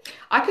appreciating?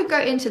 I could go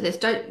into this.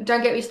 Don't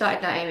get me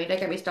started now, Amy. Don't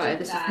get me started.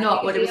 This is You not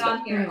could what it be was on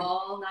about. here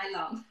all night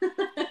long.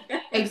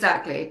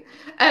 Exactly.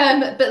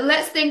 But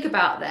let's think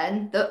about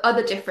then the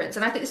other difference,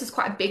 and I think this is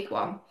quite a big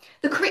one.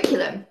 The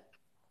curriculum.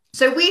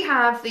 So we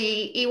have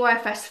the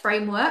EYFS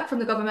framework from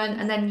the government,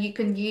 and then you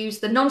can use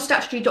the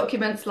non-statutory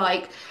documents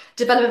like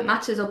development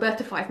matters or birth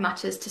to five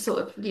matters to sort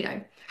of,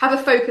 have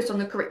a focus on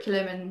the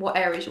curriculum and what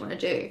areas you want to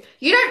do.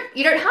 You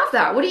don't have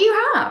that. What do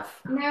you have?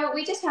 No,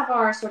 we just have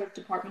our sort of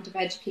Department of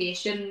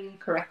Education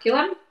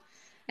curriculum.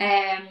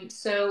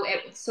 So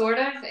it sort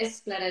of is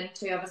split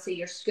into obviously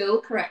your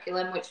school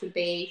curriculum, which would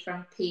be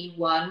from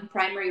P1,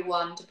 primary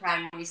 1 to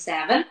primary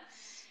 7.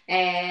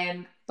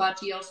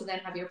 But you also then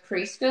have your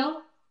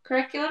preschool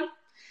curriculum.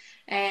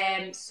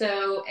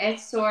 So it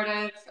sort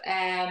of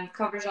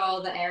covers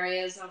all the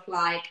areas of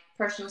like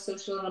personal,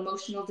 social, and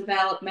emotional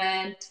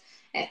development,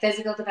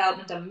 physical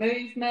development and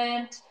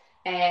movement,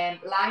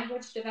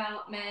 language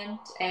development,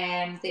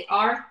 the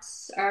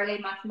arts, early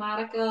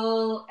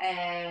mathematical,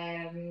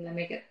 let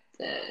me get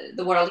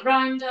the world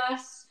around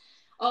us,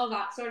 all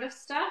that sort of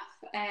stuff.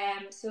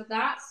 So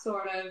that's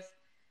sort of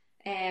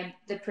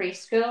the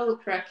preschool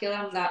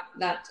curriculum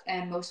that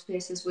most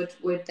places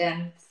would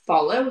then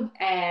follow.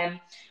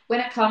 When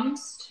it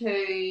comes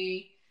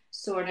to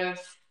sort of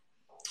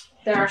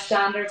there are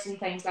standards and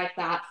things like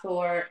that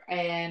for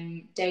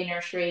day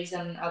nurseries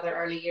and other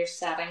early years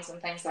settings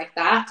and things like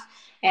that.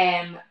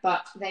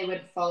 But they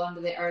wouldn't fall under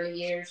the early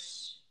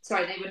years.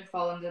 Sorry, they wouldn't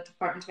fall under the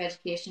Department of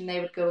Education. They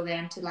would go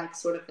then to like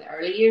sort of the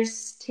early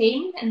years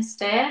team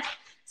instead.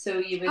 So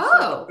you would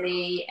sort of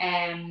be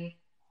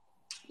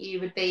you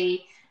would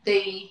be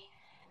the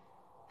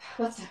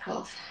what's that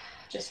called?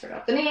 Just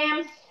forgot the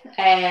name.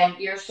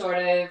 Your sort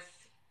of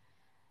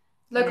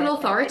Local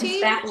authorities?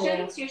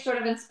 Inspections. Your sort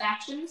of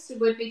inspections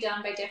would be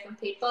done by different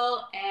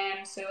people.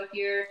 So if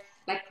you're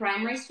like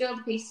primary school,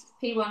 P1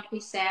 to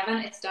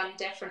P7, it's done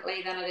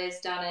differently than it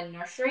is done in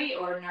nursery,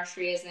 or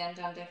nursery is then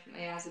done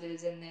differently as it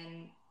is in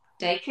then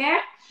daycare,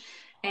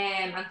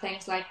 and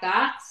things like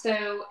that.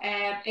 So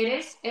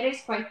it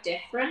is quite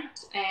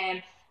different.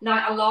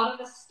 Now a lot of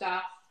the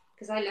stuff,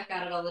 because I look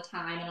at it all the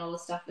time, and all the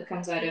stuff that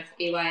comes out of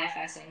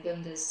EYFS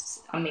England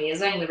is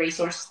amazing, the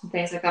resources and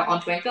things like that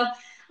on Twinkl.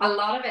 A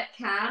lot of it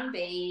can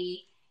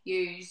be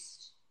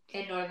used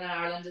in Northern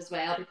Ireland as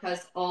well,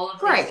 because all of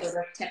the sort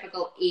of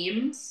typical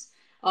aims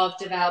of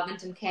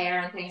development and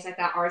care and things like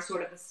that are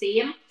sort of the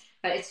same,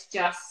 but it's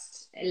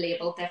just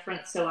labelled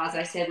different. So as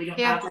I said, we don't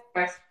have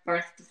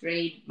birth to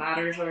three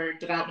matters or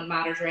development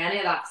matters or any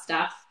of that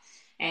stuff.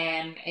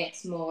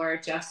 It's more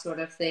just sort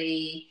of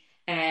the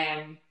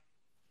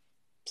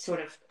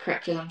sort of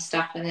curriculum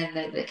stuff, and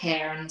then the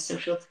care and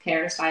social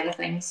care side of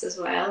things as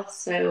well.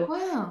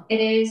 So it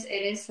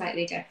is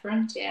slightly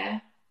different.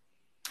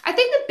 I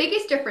think the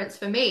biggest difference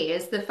for me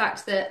is the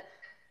fact that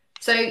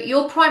so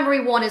your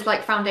primary one is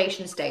like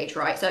foundation stage,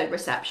 right? So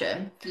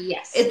reception.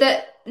 Yes. Is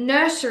that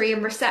nursery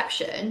and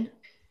reception,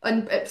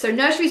 and so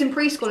nurseries and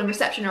preschool and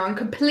reception are on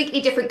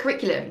completely different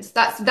curriculums.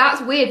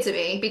 That's weird to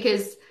me,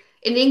 because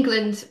in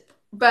England,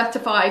 birth to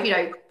five,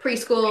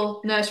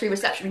 preschool, nursery,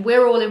 reception,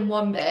 we're all in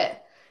one bit.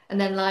 And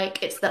then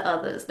like it's the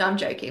others. No, I'm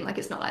joking. Like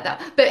it's not like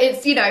that. But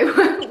it's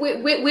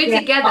we're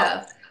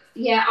together.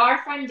 Yeah,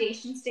 our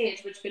foundation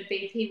stage, which would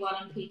be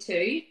P1 and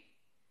P2,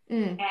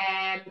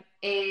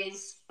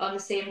 is on the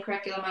same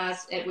curriculum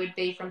as it would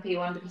be from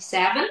P1 to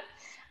P7.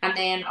 And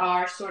then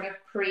our sort of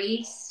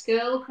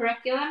preschool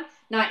curriculum,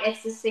 now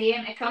it's the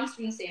same. It comes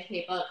from the same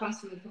people. It comes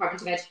from the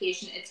Department of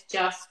Education. It's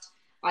just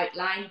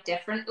outlined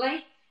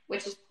differently,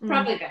 which is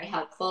probably very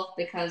helpful,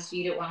 because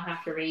you don't want to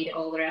have to read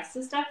all the rest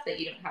of the stuff that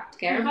you don't have to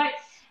care about.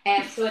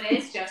 So it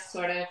is just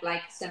sort of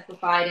like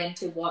simplified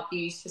into what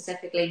you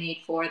specifically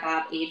need for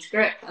that age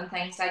group and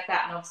things like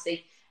that. And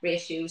obviously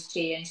ratios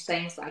change,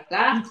 things like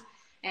that.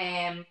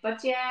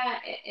 But yeah,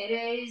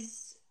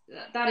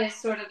 that is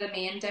sort of the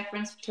main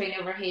difference between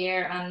over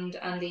here and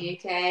the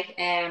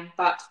UK.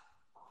 But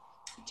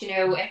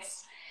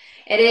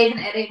it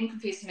even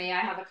confuses me. I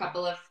have a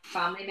couple of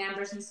family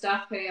members and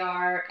stuff who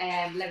are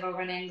live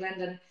over in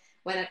England, and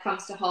when it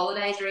comes to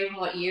holidays or even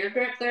what year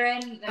group they're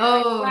in, they're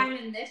like, well, I'm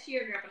in this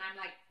year group, and I'm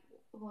like,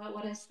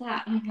 what is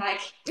that? And I'm like,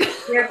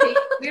 we're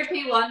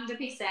P1 to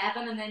P7,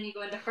 and then you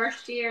go into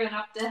first year and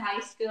up to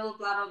high school,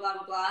 blah blah blah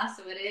blah blah.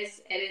 So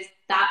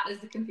that is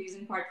the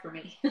confusing part for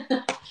me.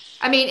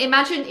 I mean,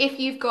 imagine if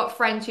you've got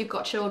friends who've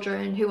got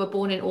children who were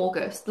born in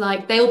August.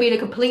 Like they'll be in a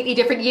completely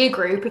different year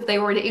group if they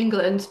were in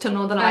England to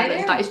Northern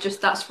Ireland.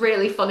 That's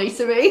really funny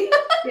to me.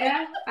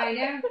 Yeah, I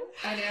know.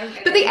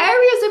 But the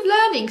areas of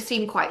learning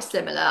seem quite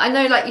similar. I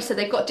know, like you said,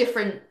 they've got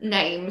different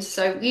names.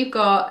 So you've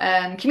got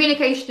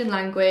communication and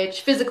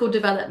language, physical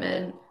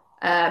development,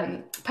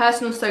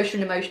 personal,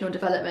 social, and emotional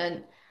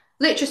development,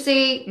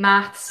 literacy,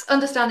 maths,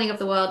 understanding of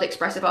the world,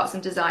 expressive arts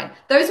and design.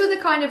 Those were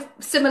the kind of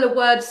similar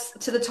words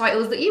to the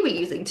titles that you were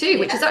using too,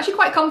 which is actually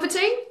quite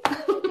comforting.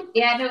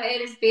 Yeah, no,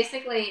 it is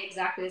basically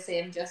exactly the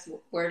same, just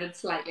worded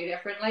slightly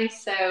differently.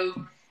 So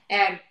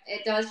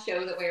it does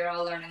show that we're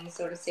all learning the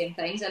sort of same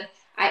things, and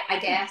I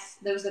guess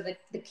those are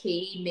the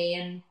key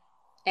main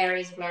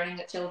areas of learning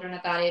that children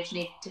at that age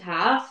need to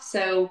have.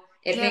 So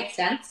it makes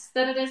sense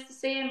that it is the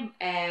same.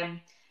 And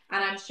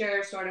I'm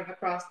sure sort of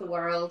across the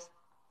world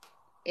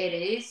it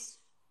is.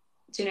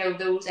 You know,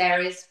 those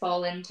areas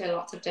fall into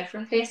lots of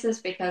different places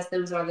because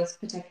those are the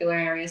particular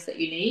areas that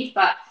you need.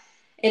 But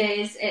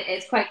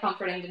it's quite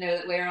comforting to know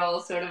that we're all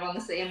sort of on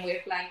the same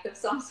wavelength of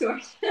some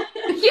sort.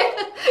 Yeah.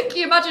 Can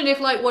you imagine if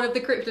like one of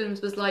the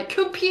curriculums was like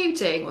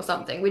computing or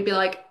something? We'd be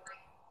like,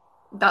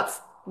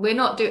 we're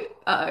not doing,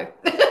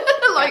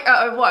 like,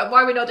 why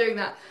are we not doing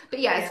that? But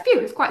yeah,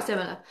 it's quite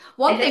similar.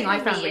 One thing I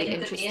found really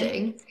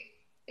interesting.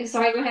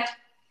 Sorry, go ahead.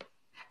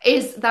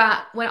 Is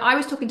that when I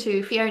was talking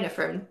to Fiona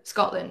from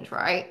Scotland,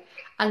 right?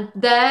 And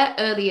their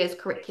early years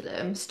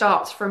curriculum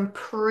starts from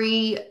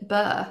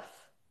pre-birth.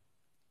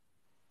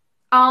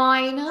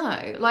 I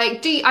know.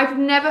 Like, I've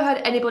never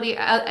heard anybody,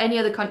 any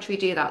other country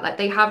do that. Like,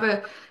 they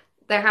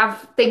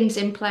have things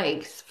in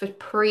place for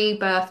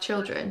pre-birth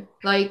children.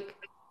 Like,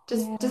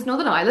 does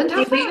Northern Ireland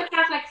have we that? would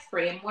have like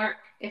framework.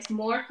 It's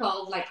more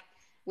called like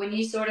when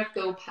you sort of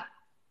go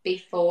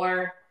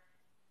before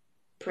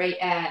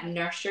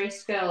nursery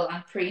school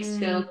and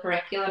preschool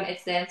curriculum.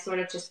 It's then sort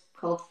of just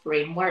called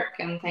framework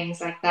and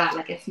things like that.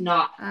 Like it's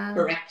not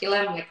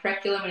curriculum. Like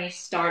curriculum when you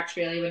start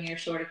really when you're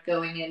sort of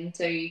going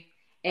into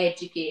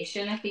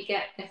education.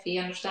 If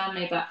you understand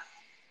me, but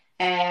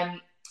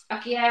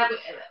yeah,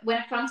 when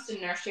it comes to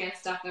nursery and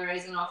stuff, there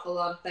is an awful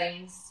lot of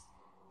things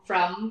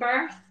from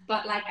birth,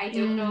 but like I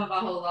don't know of a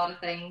whole lot of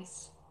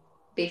things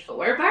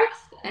before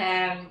birth.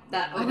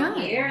 That over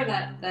here,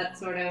 that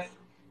sort of,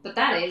 but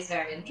that is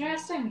very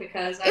interesting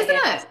because isn't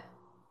it?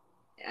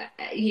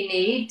 You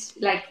need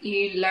like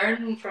you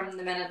learn from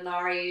the minute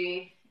now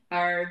you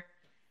are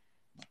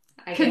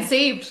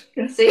conceived.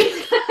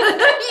 Conceived.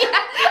 Yeah,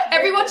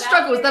 everyone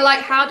struggles. They're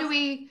like, how do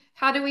we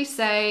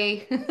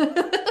say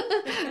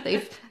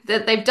they've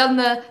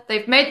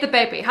made the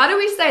baby? How do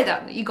we say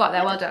that? You got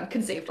there, well done,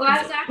 conceived. Well,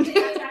 I was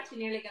actually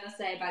nearly gonna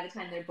say by the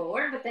time they're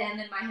born, but then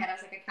in my head I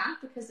was like, I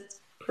can't because it's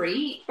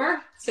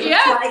pre-birth. So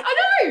yeah, it's like, I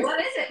know. What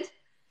is it?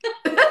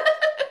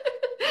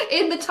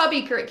 In the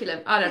tubby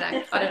curriculum. I don't know.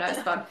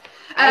 It's fun.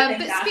 I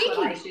think that's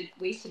what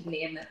we should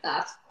name it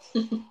that.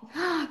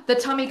 The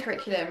tummy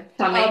curriculum.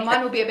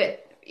 Mine will be a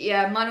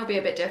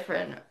bit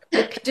different.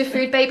 Do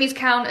food babies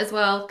count as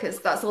well? Because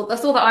that's all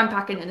that I'm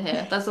packing in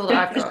here. That's all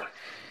that I've got.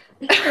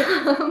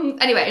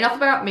 Anyway, enough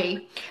about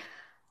me.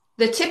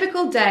 The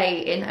typical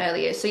day in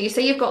early years. So you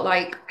say you've got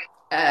like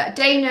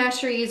day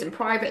nurseries and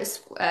private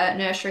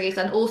nurseries,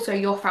 and also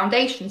your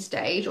foundation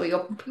stage or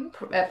your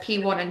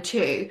P1 and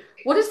 2.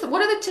 What does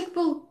the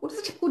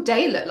typical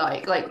day look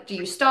like? Like, do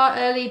you start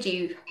early?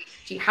 Do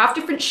you have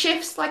different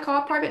shifts like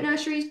our private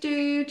nurseries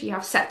do? Do you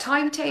have set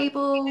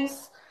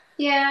timetables?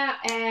 Yeah,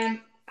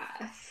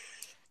 I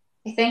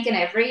think in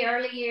every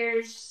early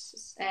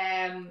years,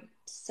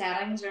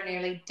 settings are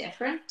nearly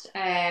different.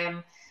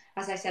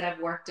 As I said, I've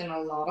worked in a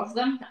lot of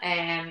them.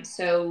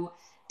 So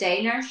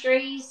day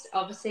nurseries,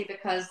 obviously,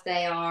 because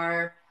they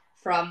are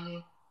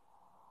from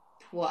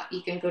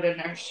you can go to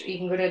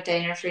a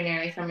day nursery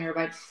nearly from you're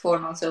about 4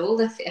 months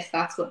old if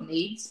that's what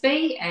needs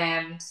be.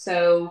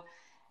 So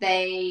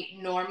they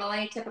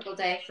normally typical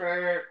day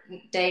for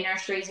day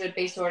nurseries would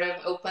be sort of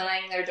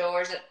opening their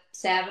doors at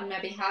 7,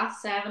 maybe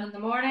 7:30 in the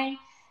morning,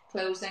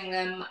 closing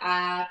them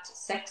at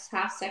 6,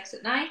 6:30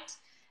 at night.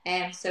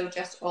 So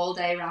just all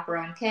day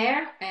wraparound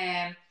care.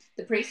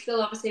 The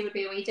preschool obviously would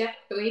be a wee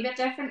bit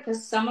different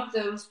because some of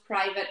those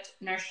private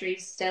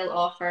nurseries still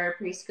offer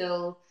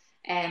preschool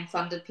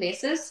funded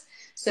places.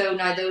 So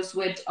now those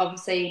would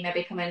obviously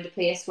maybe come into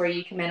place where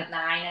you come in at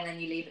 9 and then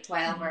you leave at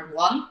 12 or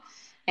 1.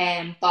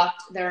 But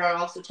there are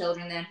also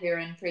children then who are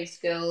in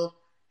preschool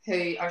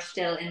who are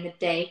still in the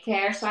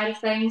daycare side of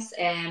things,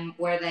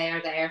 where they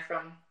are there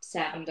from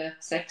 7 to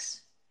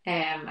 6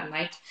 at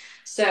night.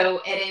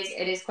 So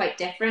it is quite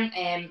different.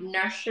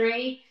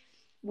 Nursery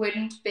would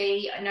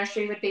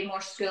be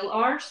more school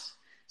hours.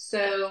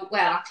 So,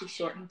 well, actually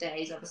shortened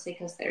days, obviously,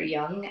 because they're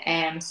young.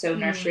 So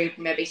nursery would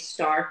maybe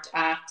start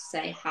at,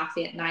 say,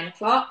 8:30, 9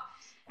 o'clock,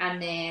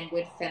 and then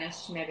would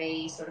finish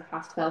maybe sort of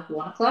 12:30,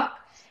 1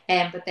 o'clock.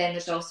 But then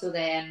there's also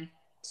then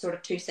sort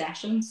of 2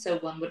 sessions. So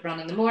one would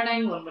run in the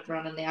morning, one would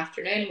run in the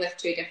afternoon with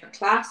 2 different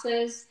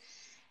classes.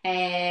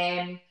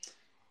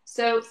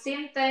 So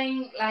same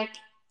thing, like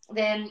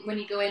then when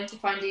you go into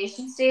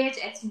foundation stage,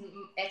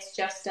 it's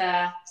just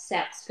a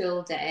set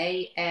school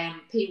day.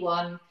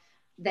 P1,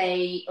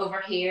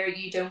 over here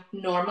you don't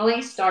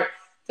normally start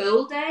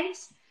full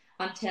days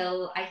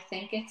until I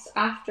think it's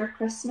after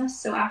Christmas,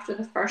 so after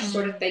the first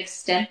sort of big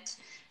stint.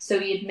 So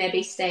you'd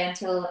maybe stay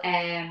until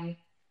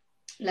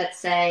let's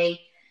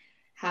say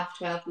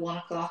 12:30, 1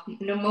 o'clock,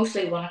 no,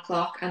 mostly 1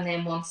 o'clock, and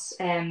then once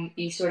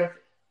you sort of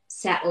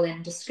settle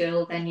into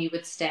school, then you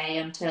would stay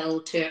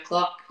until 2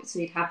 o'clock, so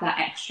you'd have that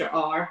extra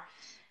hour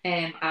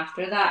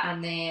after that.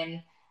 And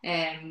then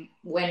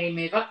when you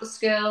move up to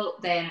school,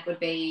 then it would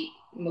be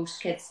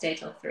most kids stay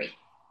till 3.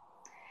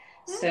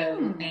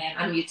 So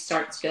and you'd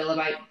start school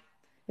about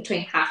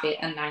between 8:30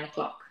 and 9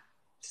 o'clock.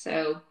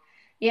 So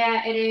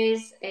yeah, it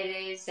is. It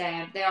is.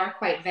 They are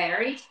quite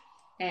varied,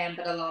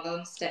 but a lot of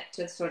them stick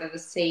to sort of the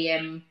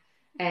same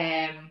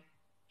um,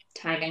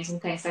 timings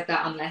and things like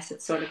that, unless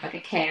it's sort of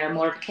like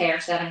more of a care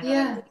setting than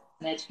Yeah.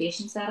 an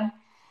education setting.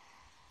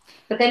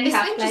 But then you It's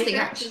have interesting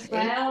playgroups as actually.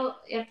 well.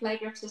 You have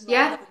playgroups as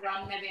well Yeah. that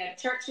run maybe out of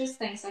churches,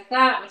 things like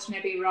that, which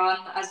maybe run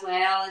as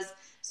well as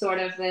sort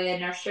of the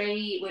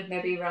nursery would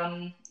maybe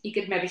run. You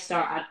could maybe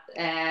start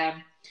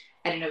at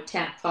I don't know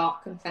 10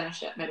 o'clock and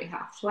finish at maybe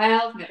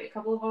 12:30, maybe a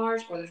couple of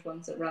hours, or there's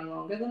ones that run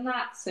longer than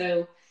that.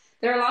 So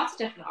there are lots of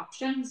different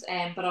options,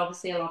 but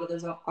obviously a lot of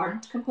those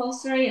aren't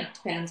compulsory, and it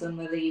depends on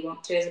whether you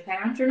want to as a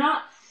parent or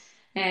not.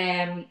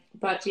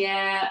 But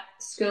yeah,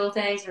 school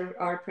days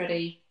are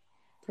pretty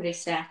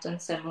set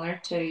and similar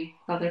to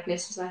other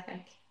places, I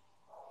think.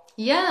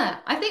 Yeah,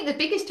 I think the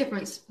biggest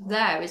difference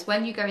there is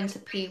when you go into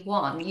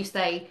P1, you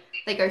say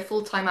they go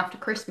full time after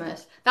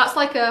Christmas. That's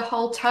like a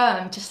whole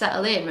term to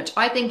settle in, which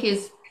I think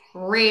is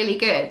really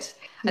good.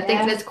 I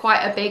think Yeah, there's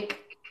quite a big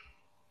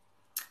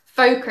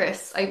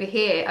focus over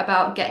here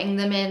about getting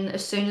them in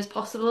as soon as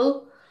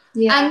possible.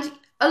 yeah, And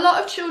a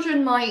lot of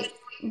children might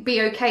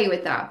be okay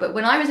with that, but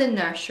when I was in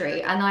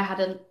nursery and I had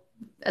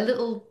a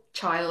little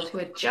child who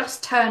had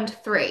just turned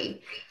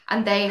 3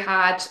 and they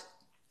had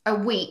a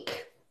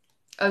week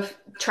of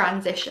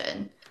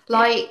transition.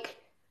 yeah, Like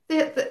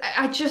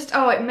I just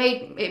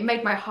it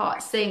made my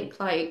heart sink.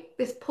 Like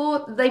this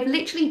poor, they've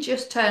literally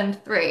just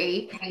turned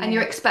 3, and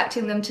you're yeah,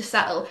 expecting them to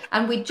settle.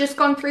 And we'd just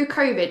gone through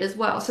COVID as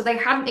well, so they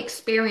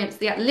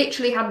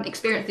literally hadn't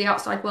experienced the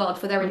outside world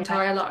for their yeah.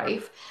 entire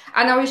life.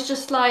 And I was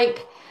just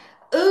like,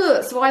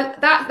 ugh. So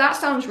that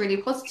sounds really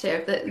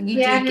positive that you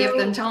Yeah, do give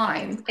them no,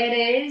 time. it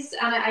is,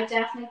 and I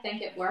definitely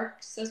think it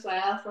works as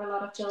well for a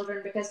lot of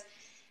children because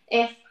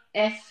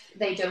if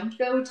they don't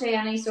go to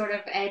any sort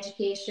of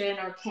education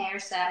or care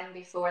setting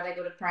before they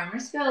go to primary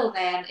school,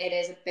 then it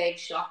is a big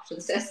shock to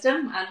the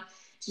system. And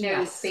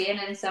Yes. being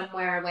in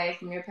somewhere away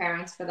from your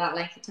parents for that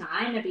length of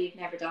time, maybe you've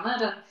never done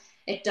it, and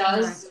it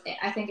No. does.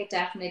 I think it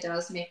definitely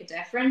does make a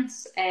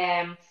difference.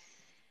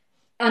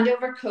 And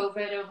over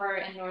COVID, over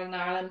in Northern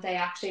Ireland, they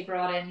actually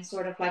brought in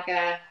sort of like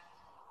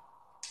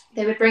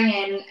they would bring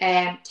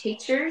in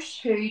teachers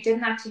who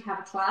didn't actually have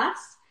a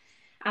class.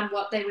 And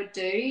what they would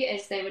do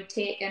is they would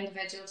take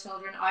individual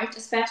children out,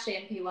 especially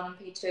in P1 and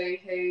P2,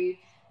 who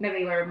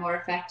maybe were more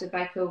affected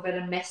by COVID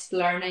and missed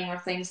learning or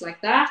things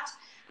like that.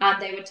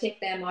 And they would take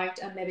them out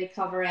and maybe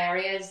cover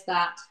areas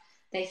that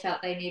they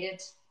felt they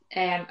needed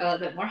a little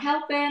bit more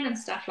help in and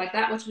stuff like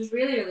that, which was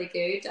really, really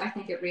good. I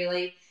think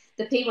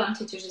the P1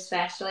 teachers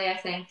especially, I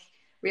think,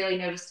 really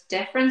noticed a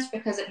difference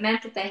because it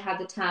meant that they had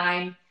the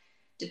time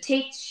to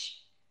teach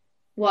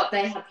what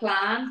they had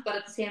planned, but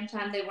at the same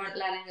time, they weren't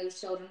letting those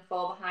children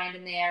fall behind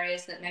in the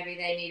areas that maybe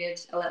they needed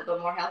a little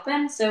bit more help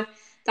in. So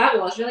that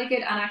was really good.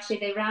 And actually,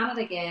 they ran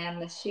it again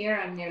this year.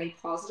 I'm nearly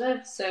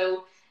positive.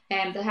 So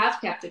they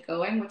have kept it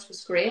going, which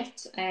was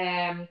great.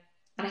 And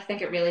I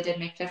think it really did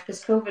make a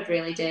difference because COVID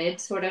really did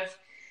sort of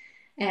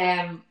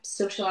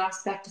social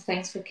aspect of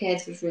things for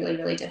kids was really,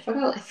 really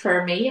difficult.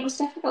 For me, it was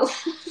difficult.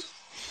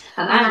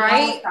 And I'm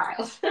not a Right.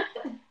 child.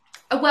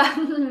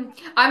 Well,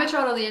 I'm a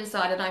child on the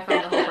inside, and I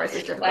found the whole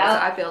process difficult. So Well,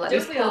 I feel like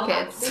these don't we poor all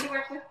have kids. to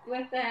work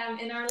with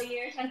in early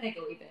years? I think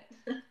a wee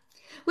bit.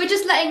 We're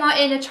just letting our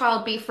inner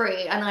child be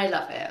free, and I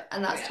love it,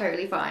 and that's Yeah.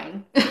 totally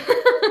fine.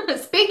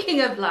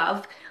 Speaking of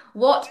love,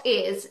 what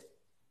is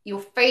your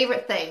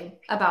favorite thing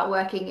about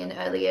working in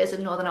early years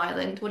in Northern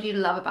Ireland? What do you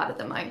love about it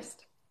the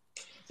most?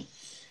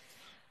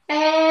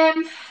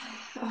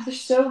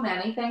 There's so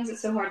many things.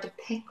 It's so hard to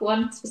pick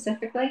one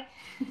specifically.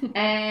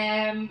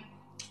 Um,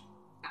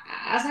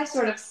 as I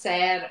sort of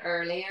said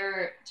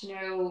earlier,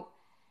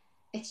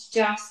 it's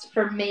just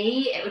for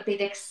me, it would be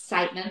the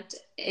excitement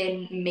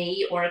in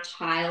me or a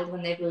child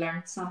when they've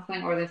learned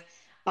something or they've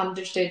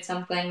understood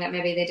something that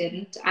maybe they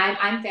didn't.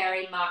 I'm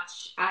very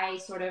much, I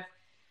sort of,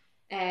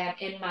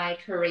 in my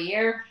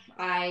career,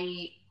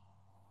 I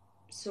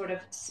sort of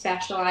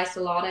specialised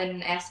a lot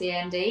in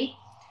SEND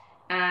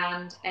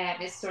and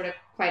it's sort of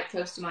quite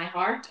close to my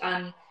heart.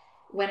 And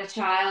when a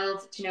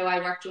child, I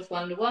worked with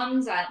one to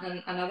ones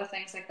and other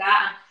things like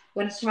that. And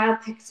when a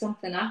child picked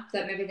something up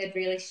that maybe they'd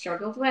really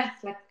struggled with,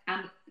 like,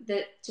 and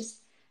the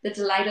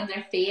delight on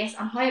their face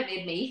and how it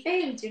made me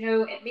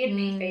feel, it made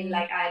me feel Mm,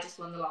 like I just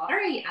won the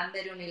lottery and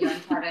they'd only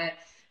learned how to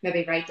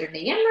maybe write their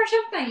name or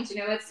something.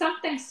 It's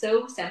something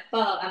so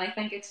simple, and I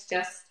think it's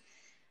just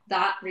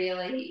that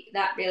really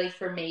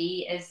for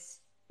me is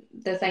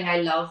the thing I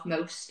love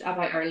most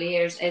about early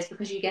years is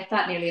because you get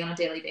that nearly on a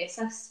daily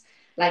basis.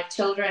 Like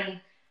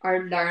children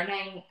are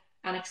learning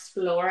and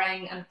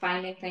exploring and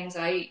finding things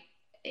out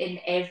in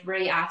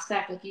every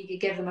aspect. Like you could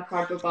give them a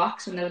cardboard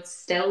box and they would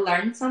still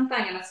learn something,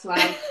 and it's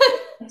like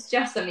it's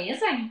just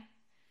amazing.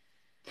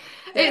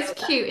 So it's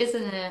cute,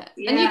 isn't it?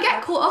 And you yeah,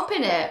 get caught up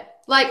in it.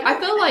 Like, I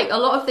feel like a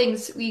lot of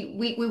things we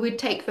would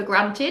take for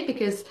granted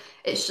because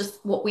it's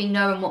just what we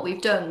know and what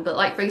we've done. But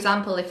like, for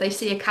example, if they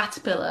see a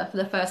caterpillar for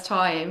the first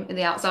time in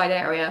the outside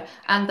area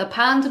and the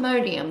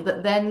pandemonium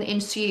that then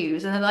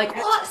ensues and they're like,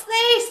 what's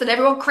this? And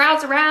everyone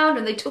crowds around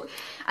and they talk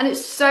and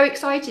it's so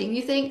exciting.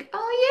 You think,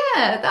 oh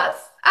yeah, that's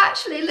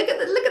actually look at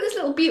this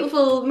little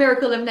beautiful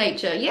miracle of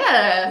nature.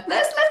 Yeah,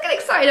 let's get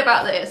excited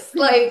about this.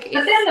 Like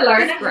But then the it's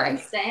learning that can great.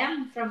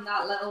 stem from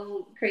that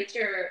little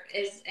creature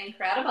is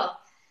incredible.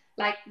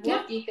 Like Yeah.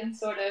 what you can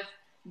sort of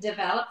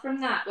develop from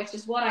that, which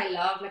is what I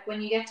love. Like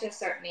when you get to a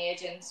certain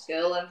age in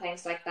school and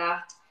things like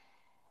that,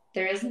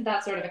 there isn't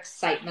that sort of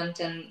excitement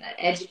and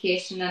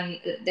education and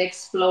the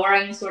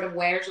exploring sort of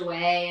wears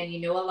away and you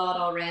know a lot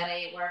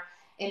already. Where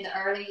in the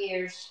early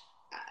years,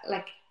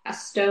 like a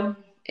stone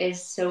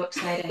is so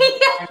exciting.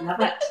 I love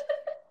it.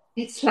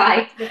 It's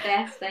like the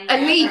best thing A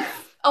ever.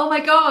 leaf. Oh my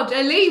God,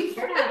 a leaf.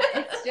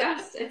 Yeah,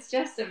 it's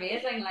just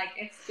amazing. Like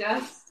it's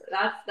just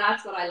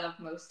that's what I love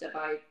most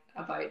about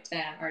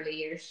early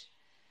years.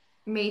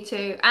 Me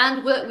too.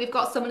 And we've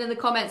got someone in the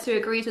comments who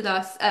agrees with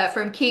us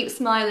from Keep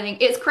Smiling.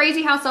 It's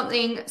crazy how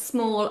something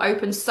small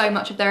opens so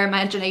much of their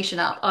imagination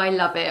up. I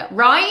love it.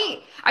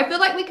 Right? I feel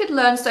like we could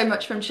learn so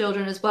much from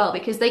children as well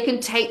because they can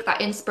take that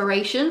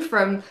inspiration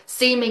from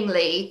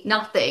seemingly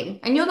nothing.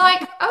 And you're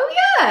like, oh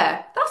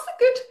yeah, that's a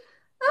good.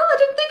 Oh, I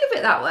didn't think of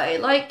it that way.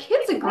 Like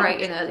kids are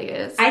great in early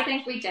years. I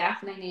think we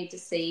definitely need to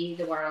see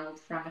the world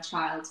from a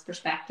child's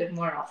perspective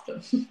more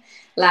often.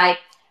 Like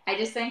I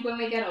just think when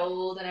we get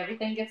old and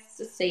everything gets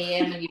the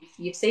same, and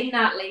you've seen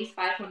that leaf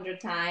 500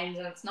 times,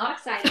 and it's not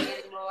exciting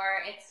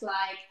anymore. It's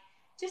like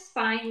just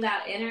find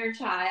that inner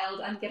child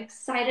and get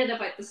excited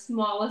about the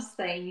smallest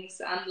things,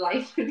 and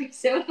life would be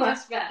so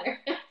much better.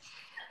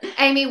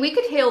 Amy, we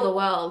could heal the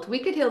world. We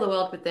could heal the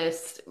world with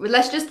this.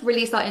 Let's just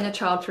release that inner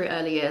child through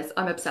early years.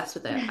 I'm obsessed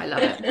with it. I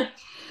love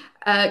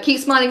it. Keep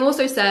Smiling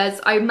also says,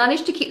 I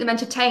managed to keep them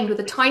entertained with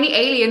a tiny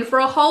alien for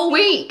a whole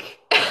week.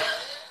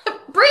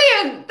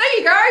 Brilliant! There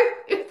you go.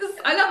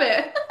 I love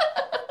it.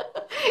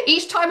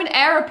 Each time an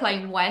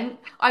aeroplane went,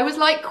 I was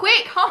like,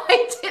 quick, hide,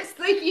 it's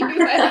the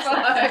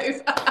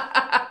UFO.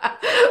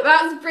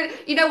 That's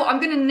brilliant. You know what? I'm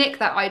going to nick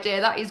that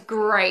idea. That is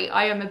great.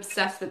 I am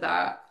obsessed with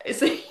that.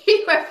 It's a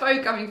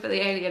UFO coming for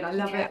the alien. I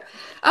love it.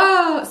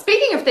 Oh,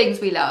 speaking of things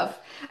we love,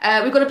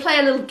 we've got to play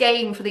a little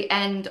game for the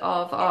end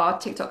of our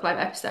TikTok live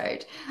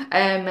episode.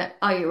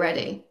 Are you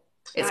ready?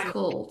 It's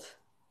called.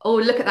 Oh,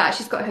 look at that.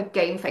 She's got her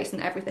game face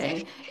and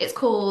everything. It's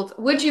called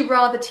Would You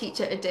Rather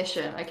Teacher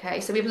Edition. Okay,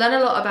 so we've learned a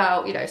lot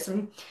about,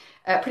 some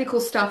pretty cool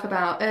stuff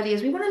about early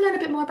years. We want to learn a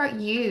bit more about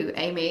you,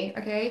 Amy.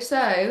 Okay,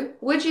 so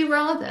would you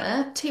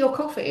rather tea or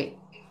coffee?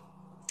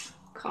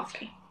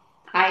 Coffee.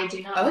 I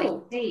do not like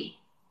Oh, tea.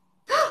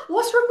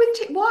 what's wrong with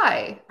tea?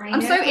 Why? I I'm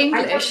know. so I don't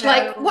English.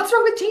 Like, know. what's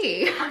wrong with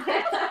tea?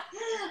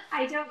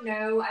 I don't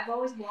know. I've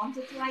always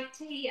wanted to like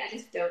tea. I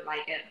just don't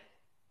like it.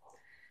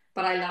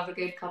 But I love a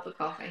good cup of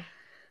coffee.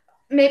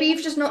 Maybe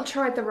you've just not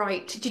tried the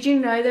right. Did you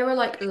know there are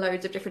like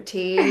loads of different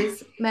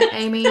teas,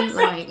 Amy?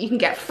 Like, you can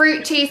get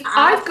fruit teas.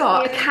 I've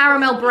got a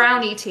caramel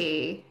brownie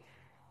tea.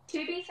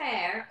 To be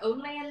fair,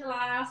 only in the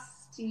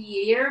last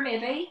year,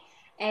 maybe,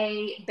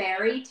 a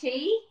berry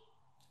tea.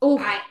 Oh,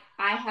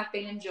 I have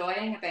been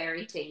enjoying a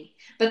berry tea,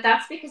 but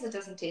that's because it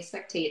doesn't taste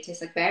like tea. It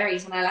tastes like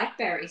berries, and I like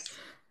berries.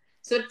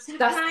 So it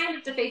that's kind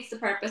of defeats the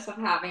purpose of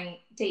having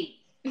tea.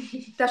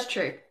 that's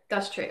true.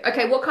 That's true.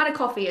 Okay, what kind of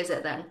coffee is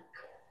it then?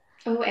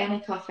 Oh, any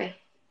coffee.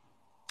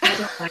 I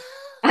don't like.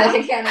 I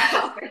like any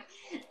coffee.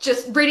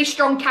 Just really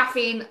strong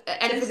caffeine.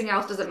 Everything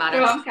else doesn't matter.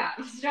 Strong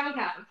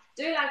caffeine.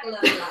 Do like a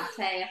little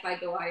latte if I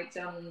go out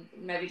and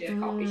maybe do a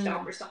coffee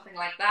shop or something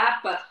like that.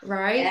 But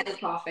Right? any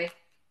coffee.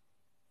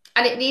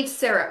 And it needs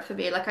syrup for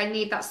me. Like I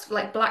need that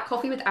like black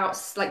coffee without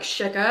like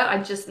sugar. I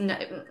just no,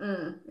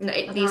 no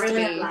it I'm needs not to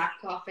really a be. black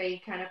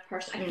coffee kind of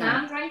person. I No.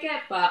 can drink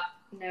it, but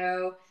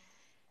no.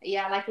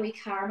 Yeah, like a wee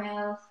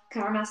caramel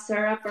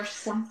syrup or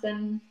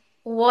something.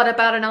 What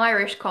about an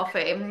Irish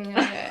coffee?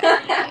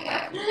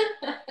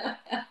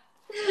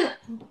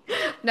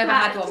 Never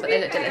had one, To but be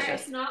they look fair,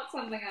 delicious. it's not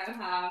something I would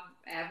have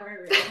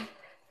ever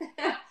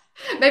really.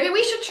 Maybe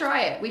we should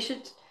try it. We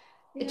should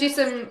Yeah.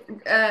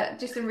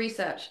 do some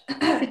research.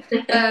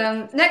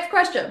 Next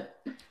question.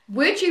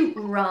 Would you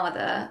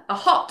rather a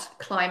hot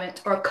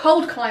climate or a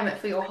cold climate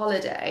for your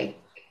holiday?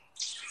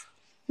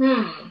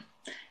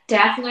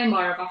 Definitely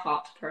more of a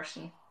hot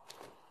person.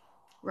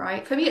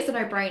 Right? For me, it's a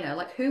no-brainer.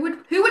 Like, who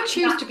would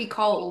choose to be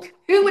cold?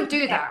 Who would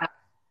do that?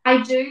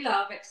 I do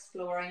love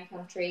exploring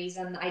countries,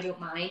 and I don't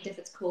mind if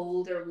it's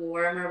cold or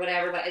warm or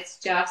whatever, but it's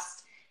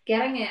just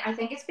getting it. I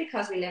think it's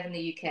because we live in the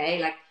UK,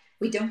 like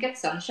we don't get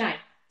sunshine.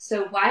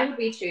 So why would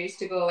we choose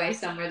to go away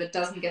somewhere that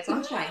doesn't get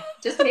sunshine?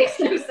 Just makes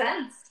no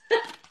sense.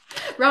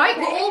 Right?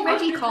 We're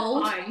already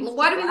cold.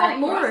 Why do we want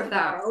more of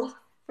that?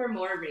 For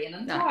more rain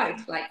and No.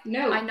 cloud. Like,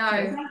 no. I know.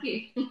 No, thank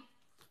you.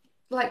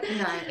 Like,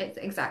 no, it's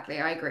exactly.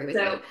 I agree with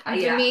So, you. And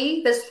for yeah.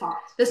 me, Hot.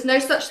 there's no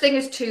such thing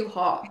as too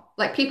hot.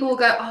 Like people will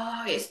go,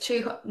 oh, it's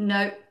too hot.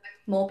 No,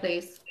 more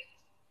please.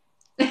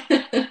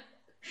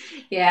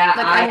 Yeah,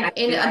 Like I'm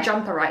in a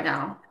jumper right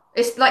now.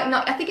 It's like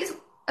not. I think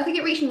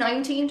it reached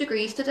 19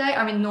 degrees today.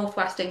 I'm in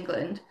northwest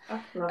England.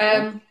 Oh,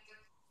 lovely.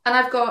 And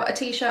I've got a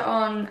t-shirt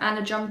on and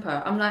a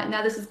jumper. I'm like,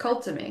 now this is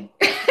cold to me.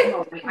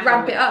 Oh, I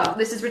Ramp know it it's up. cold.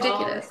 This is Oh,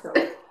 ridiculous. it's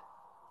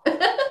cold.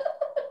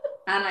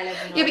 And I live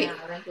in Yeah, Northern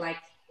but Ireland. Like,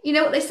 you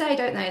know what they say,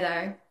 don't they,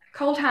 though?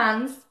 Cold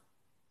hands,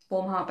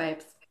 warm heart,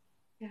 babes.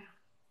 yeah,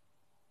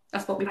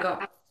 That's what we've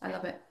got. I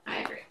love it. I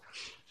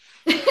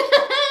agree.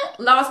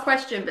 Last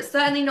question, but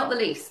certainly not the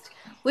least.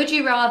 Would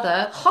you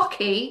rather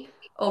hockey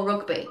or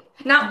rugby?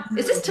 Now,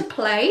 is this to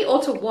play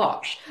or to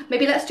watch?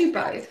 Maybe let's do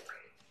both.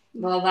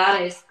 Well,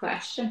 that is the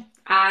question.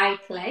 I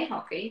play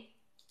hockey,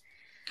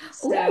 Ooh,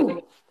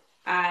 so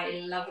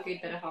I love a good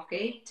bit of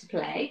hockey to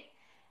play.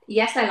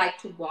 Yes, I like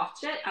to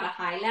watch it at a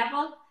high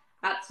level.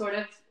 At sort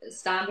of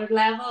standard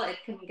level, it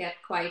can get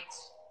quite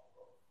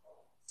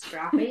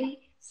scrappy.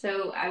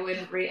 So I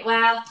wouldn't really.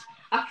 Well,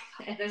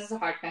 okay, this is a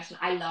hard question.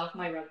 I love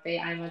my rugby.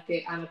 I'm a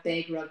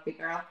big rugby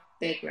girl.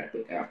 Big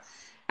rugby girl.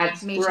 I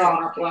was me brought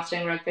too. up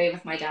watching rugby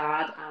with my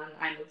dad, and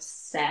I'm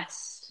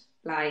obsessed.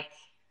 Like,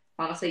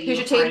 honestly, Who's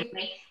you'll your find team?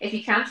 me if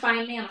you can't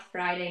find me on a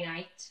Friday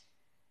night,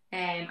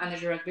 and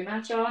there's a rugby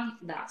match on.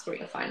 That's where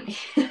you'll find me.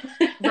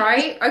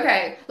 Right?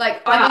 Okay.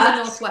 Like, I'm in the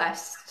But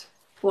northwest.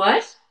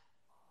 what?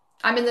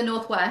 I'm in the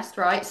northwest,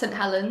 right? St.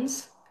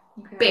 Helens.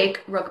 Okay, Big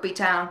rugby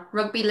town.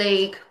 Rugby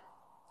league.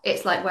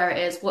 It's like where it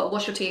is.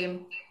 What's your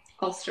team?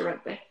 Ulster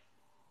rugby.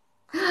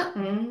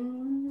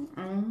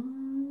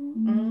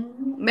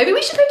 Maybe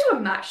we should go to a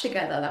match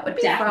together. That would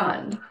be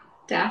Definitely, fun.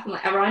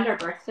 definitely around our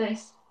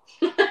birthdays.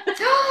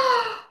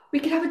 We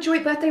could have a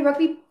joint birthday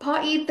rugby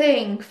party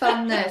thing.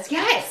 Funness.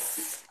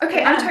 Yes.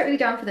 Okay, I'm Yeah, totally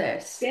down for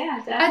this. yeah,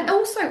 And definitely.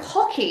 also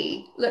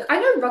hockey. Look, I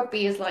know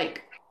rugby is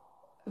like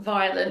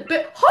violent,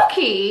 but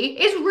hockey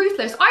is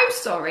ruthless. I'm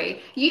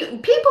sorry.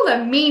 People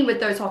are mean with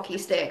those hockey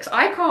sticks.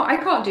 I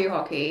can't do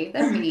hockey.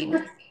 They're mean.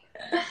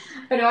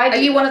 But no, I Are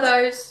do you one of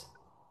those?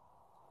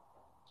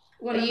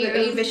 one Are of you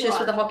those vicious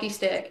with a what? hockey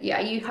stick? Yeah,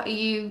 are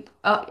you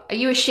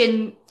a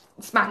shin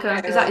smacker?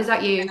 Is No,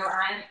 that you? no,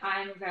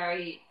 I'm a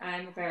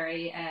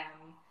very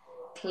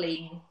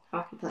clean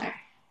hockey player.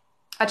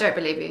 I don't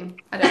believe you.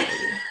 I don't believe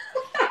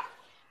you.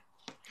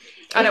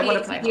 I don't want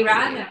to play If you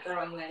hockey with ran you. it the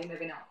wrong way,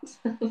 maybe not.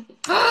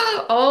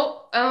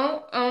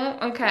 Oh,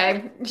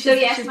 okay. So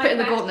yes, She's my putting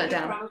the question gauntlet would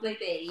down. probably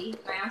be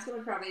my answer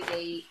would probably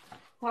be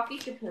hockey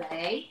to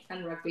play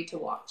and rugby to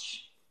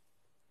watch.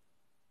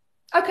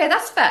 Okay,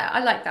 that's fair. I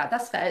like that.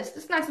 That's fair. It's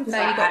nice and Because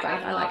fair. You got both.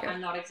 I'm I like not it.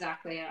 I'm not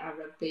exactly a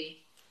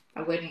rugby.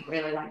 I wouldn't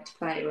really like to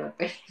play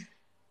rugby.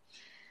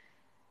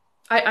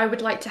 I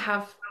would like to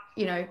have,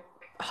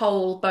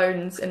 whole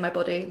bones in my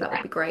body. That would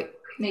Yeah, be great.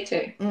 me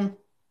too. Mm.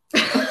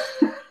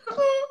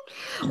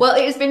 Well,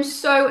 it has been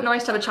so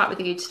nice to have a chat with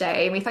you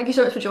today, Amy. Thank you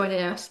so much for joining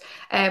us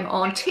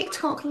on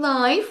TikTok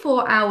Live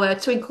for our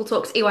Twinkle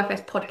Talks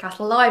EYFS podcast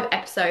live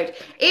episode.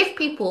 If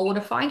people want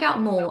to find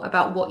out more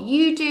about what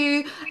you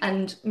do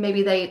and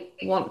maybe they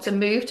want to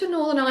move to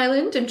Northern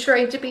Ireland and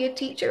train to be a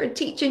teacher and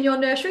teach in your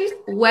nurseries,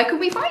 where can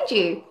we find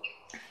you?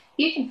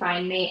 You can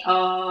find me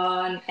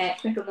on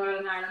Twinkle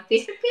Northern Ireland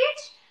Facebook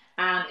page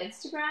and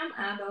Instagram,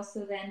 and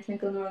also then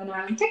Twinkle Northern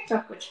Ireland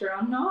TikTok, which we're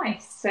on now.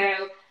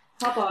 So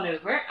hop on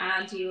over,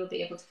 and you will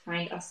be able to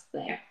find us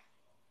there.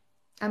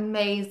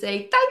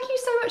 Amazing. Thank you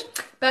so much,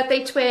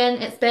 birthday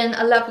twin. It's been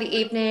a lovely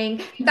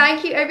evening.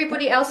 Thank you,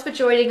 everybody else, for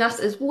joining us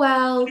as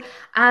well.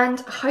 And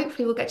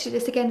hopefully, we'll get to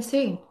this again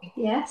soon.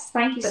 Yes,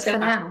 thank you But so for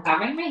much now, for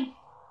having me.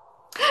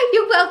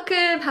 you're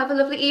welcome. Have a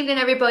lovely evening,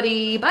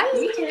 everybody. Bye.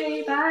 You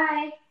too.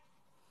 Bye.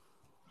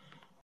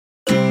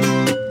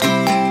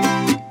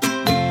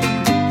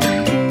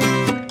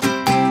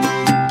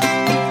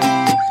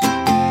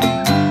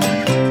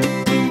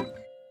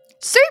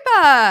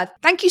 Super!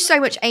 Thank you so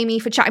much, Amy,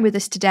 for chatting with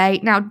us today.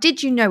 Now,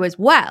 did you know as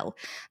well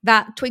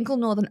that Twinkle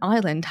Northern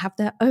Ireland have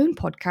their own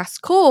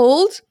podcast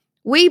called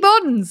Wee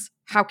Buns?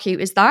 How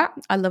cute is that?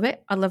 I love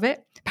it. I love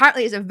it.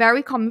 Apparently, it's a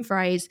very common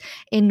phrase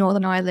in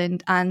Northern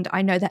Ireland, and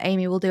I know that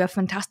Amy will do a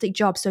fantastic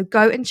job. So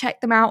go and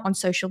check them out on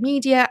social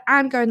media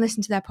and go and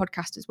listen to their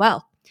podcast as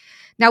well.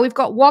 Now, we've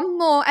got one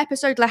more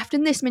episode left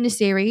in this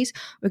mini-series.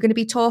 We're going to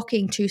be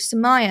talking to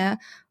Samaya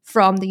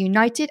from the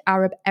United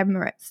Arab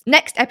Emirates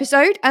next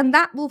episode, and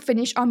that will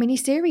finish our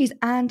mini-series,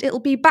 and it'll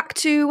be back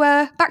to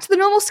the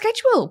normal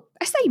schedule.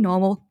 I say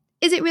normal.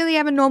 Is it really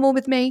ever normal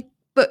with me?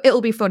 But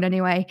it'll be fun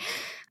anyway.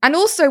 And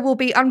also, we'll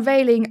be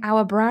unveiling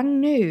our brand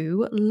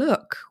new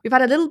look. We've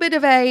had a little bit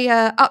of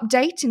a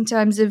update in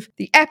terms of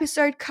the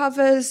episode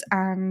covers,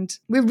 and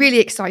we're really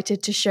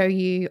excited to show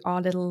you our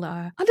little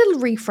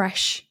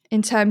refresh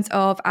in terms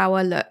of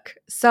our look.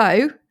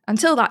 So,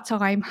 until that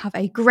time, have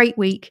a great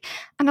week,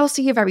 and I'll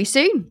see you very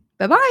soon.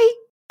 Bye-bye.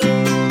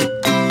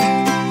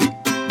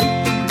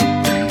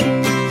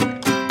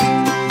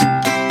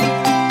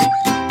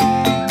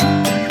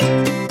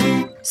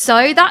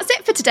 So that's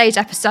it for today's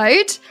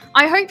episode.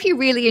 I hope you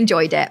really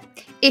enjoyed it.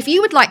 If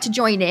you would like to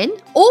join in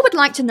or would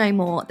like to know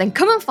more, then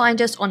come and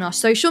find us on our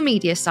social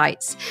media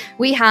sites.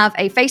 We have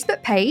a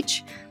Facebook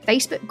page,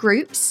 Facebook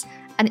groups,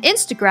 an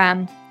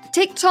Instagram,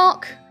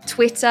 TikTok,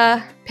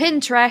 Twitter,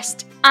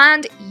 Pinterest,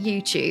 and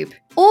YouTube.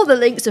 All the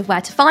links of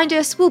where to find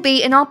us will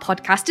be in our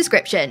podcast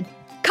description.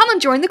 Come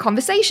and join the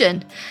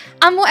conversation.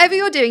 And whatever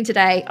you're doing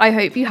today, I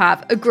hope you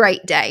have a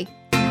great day.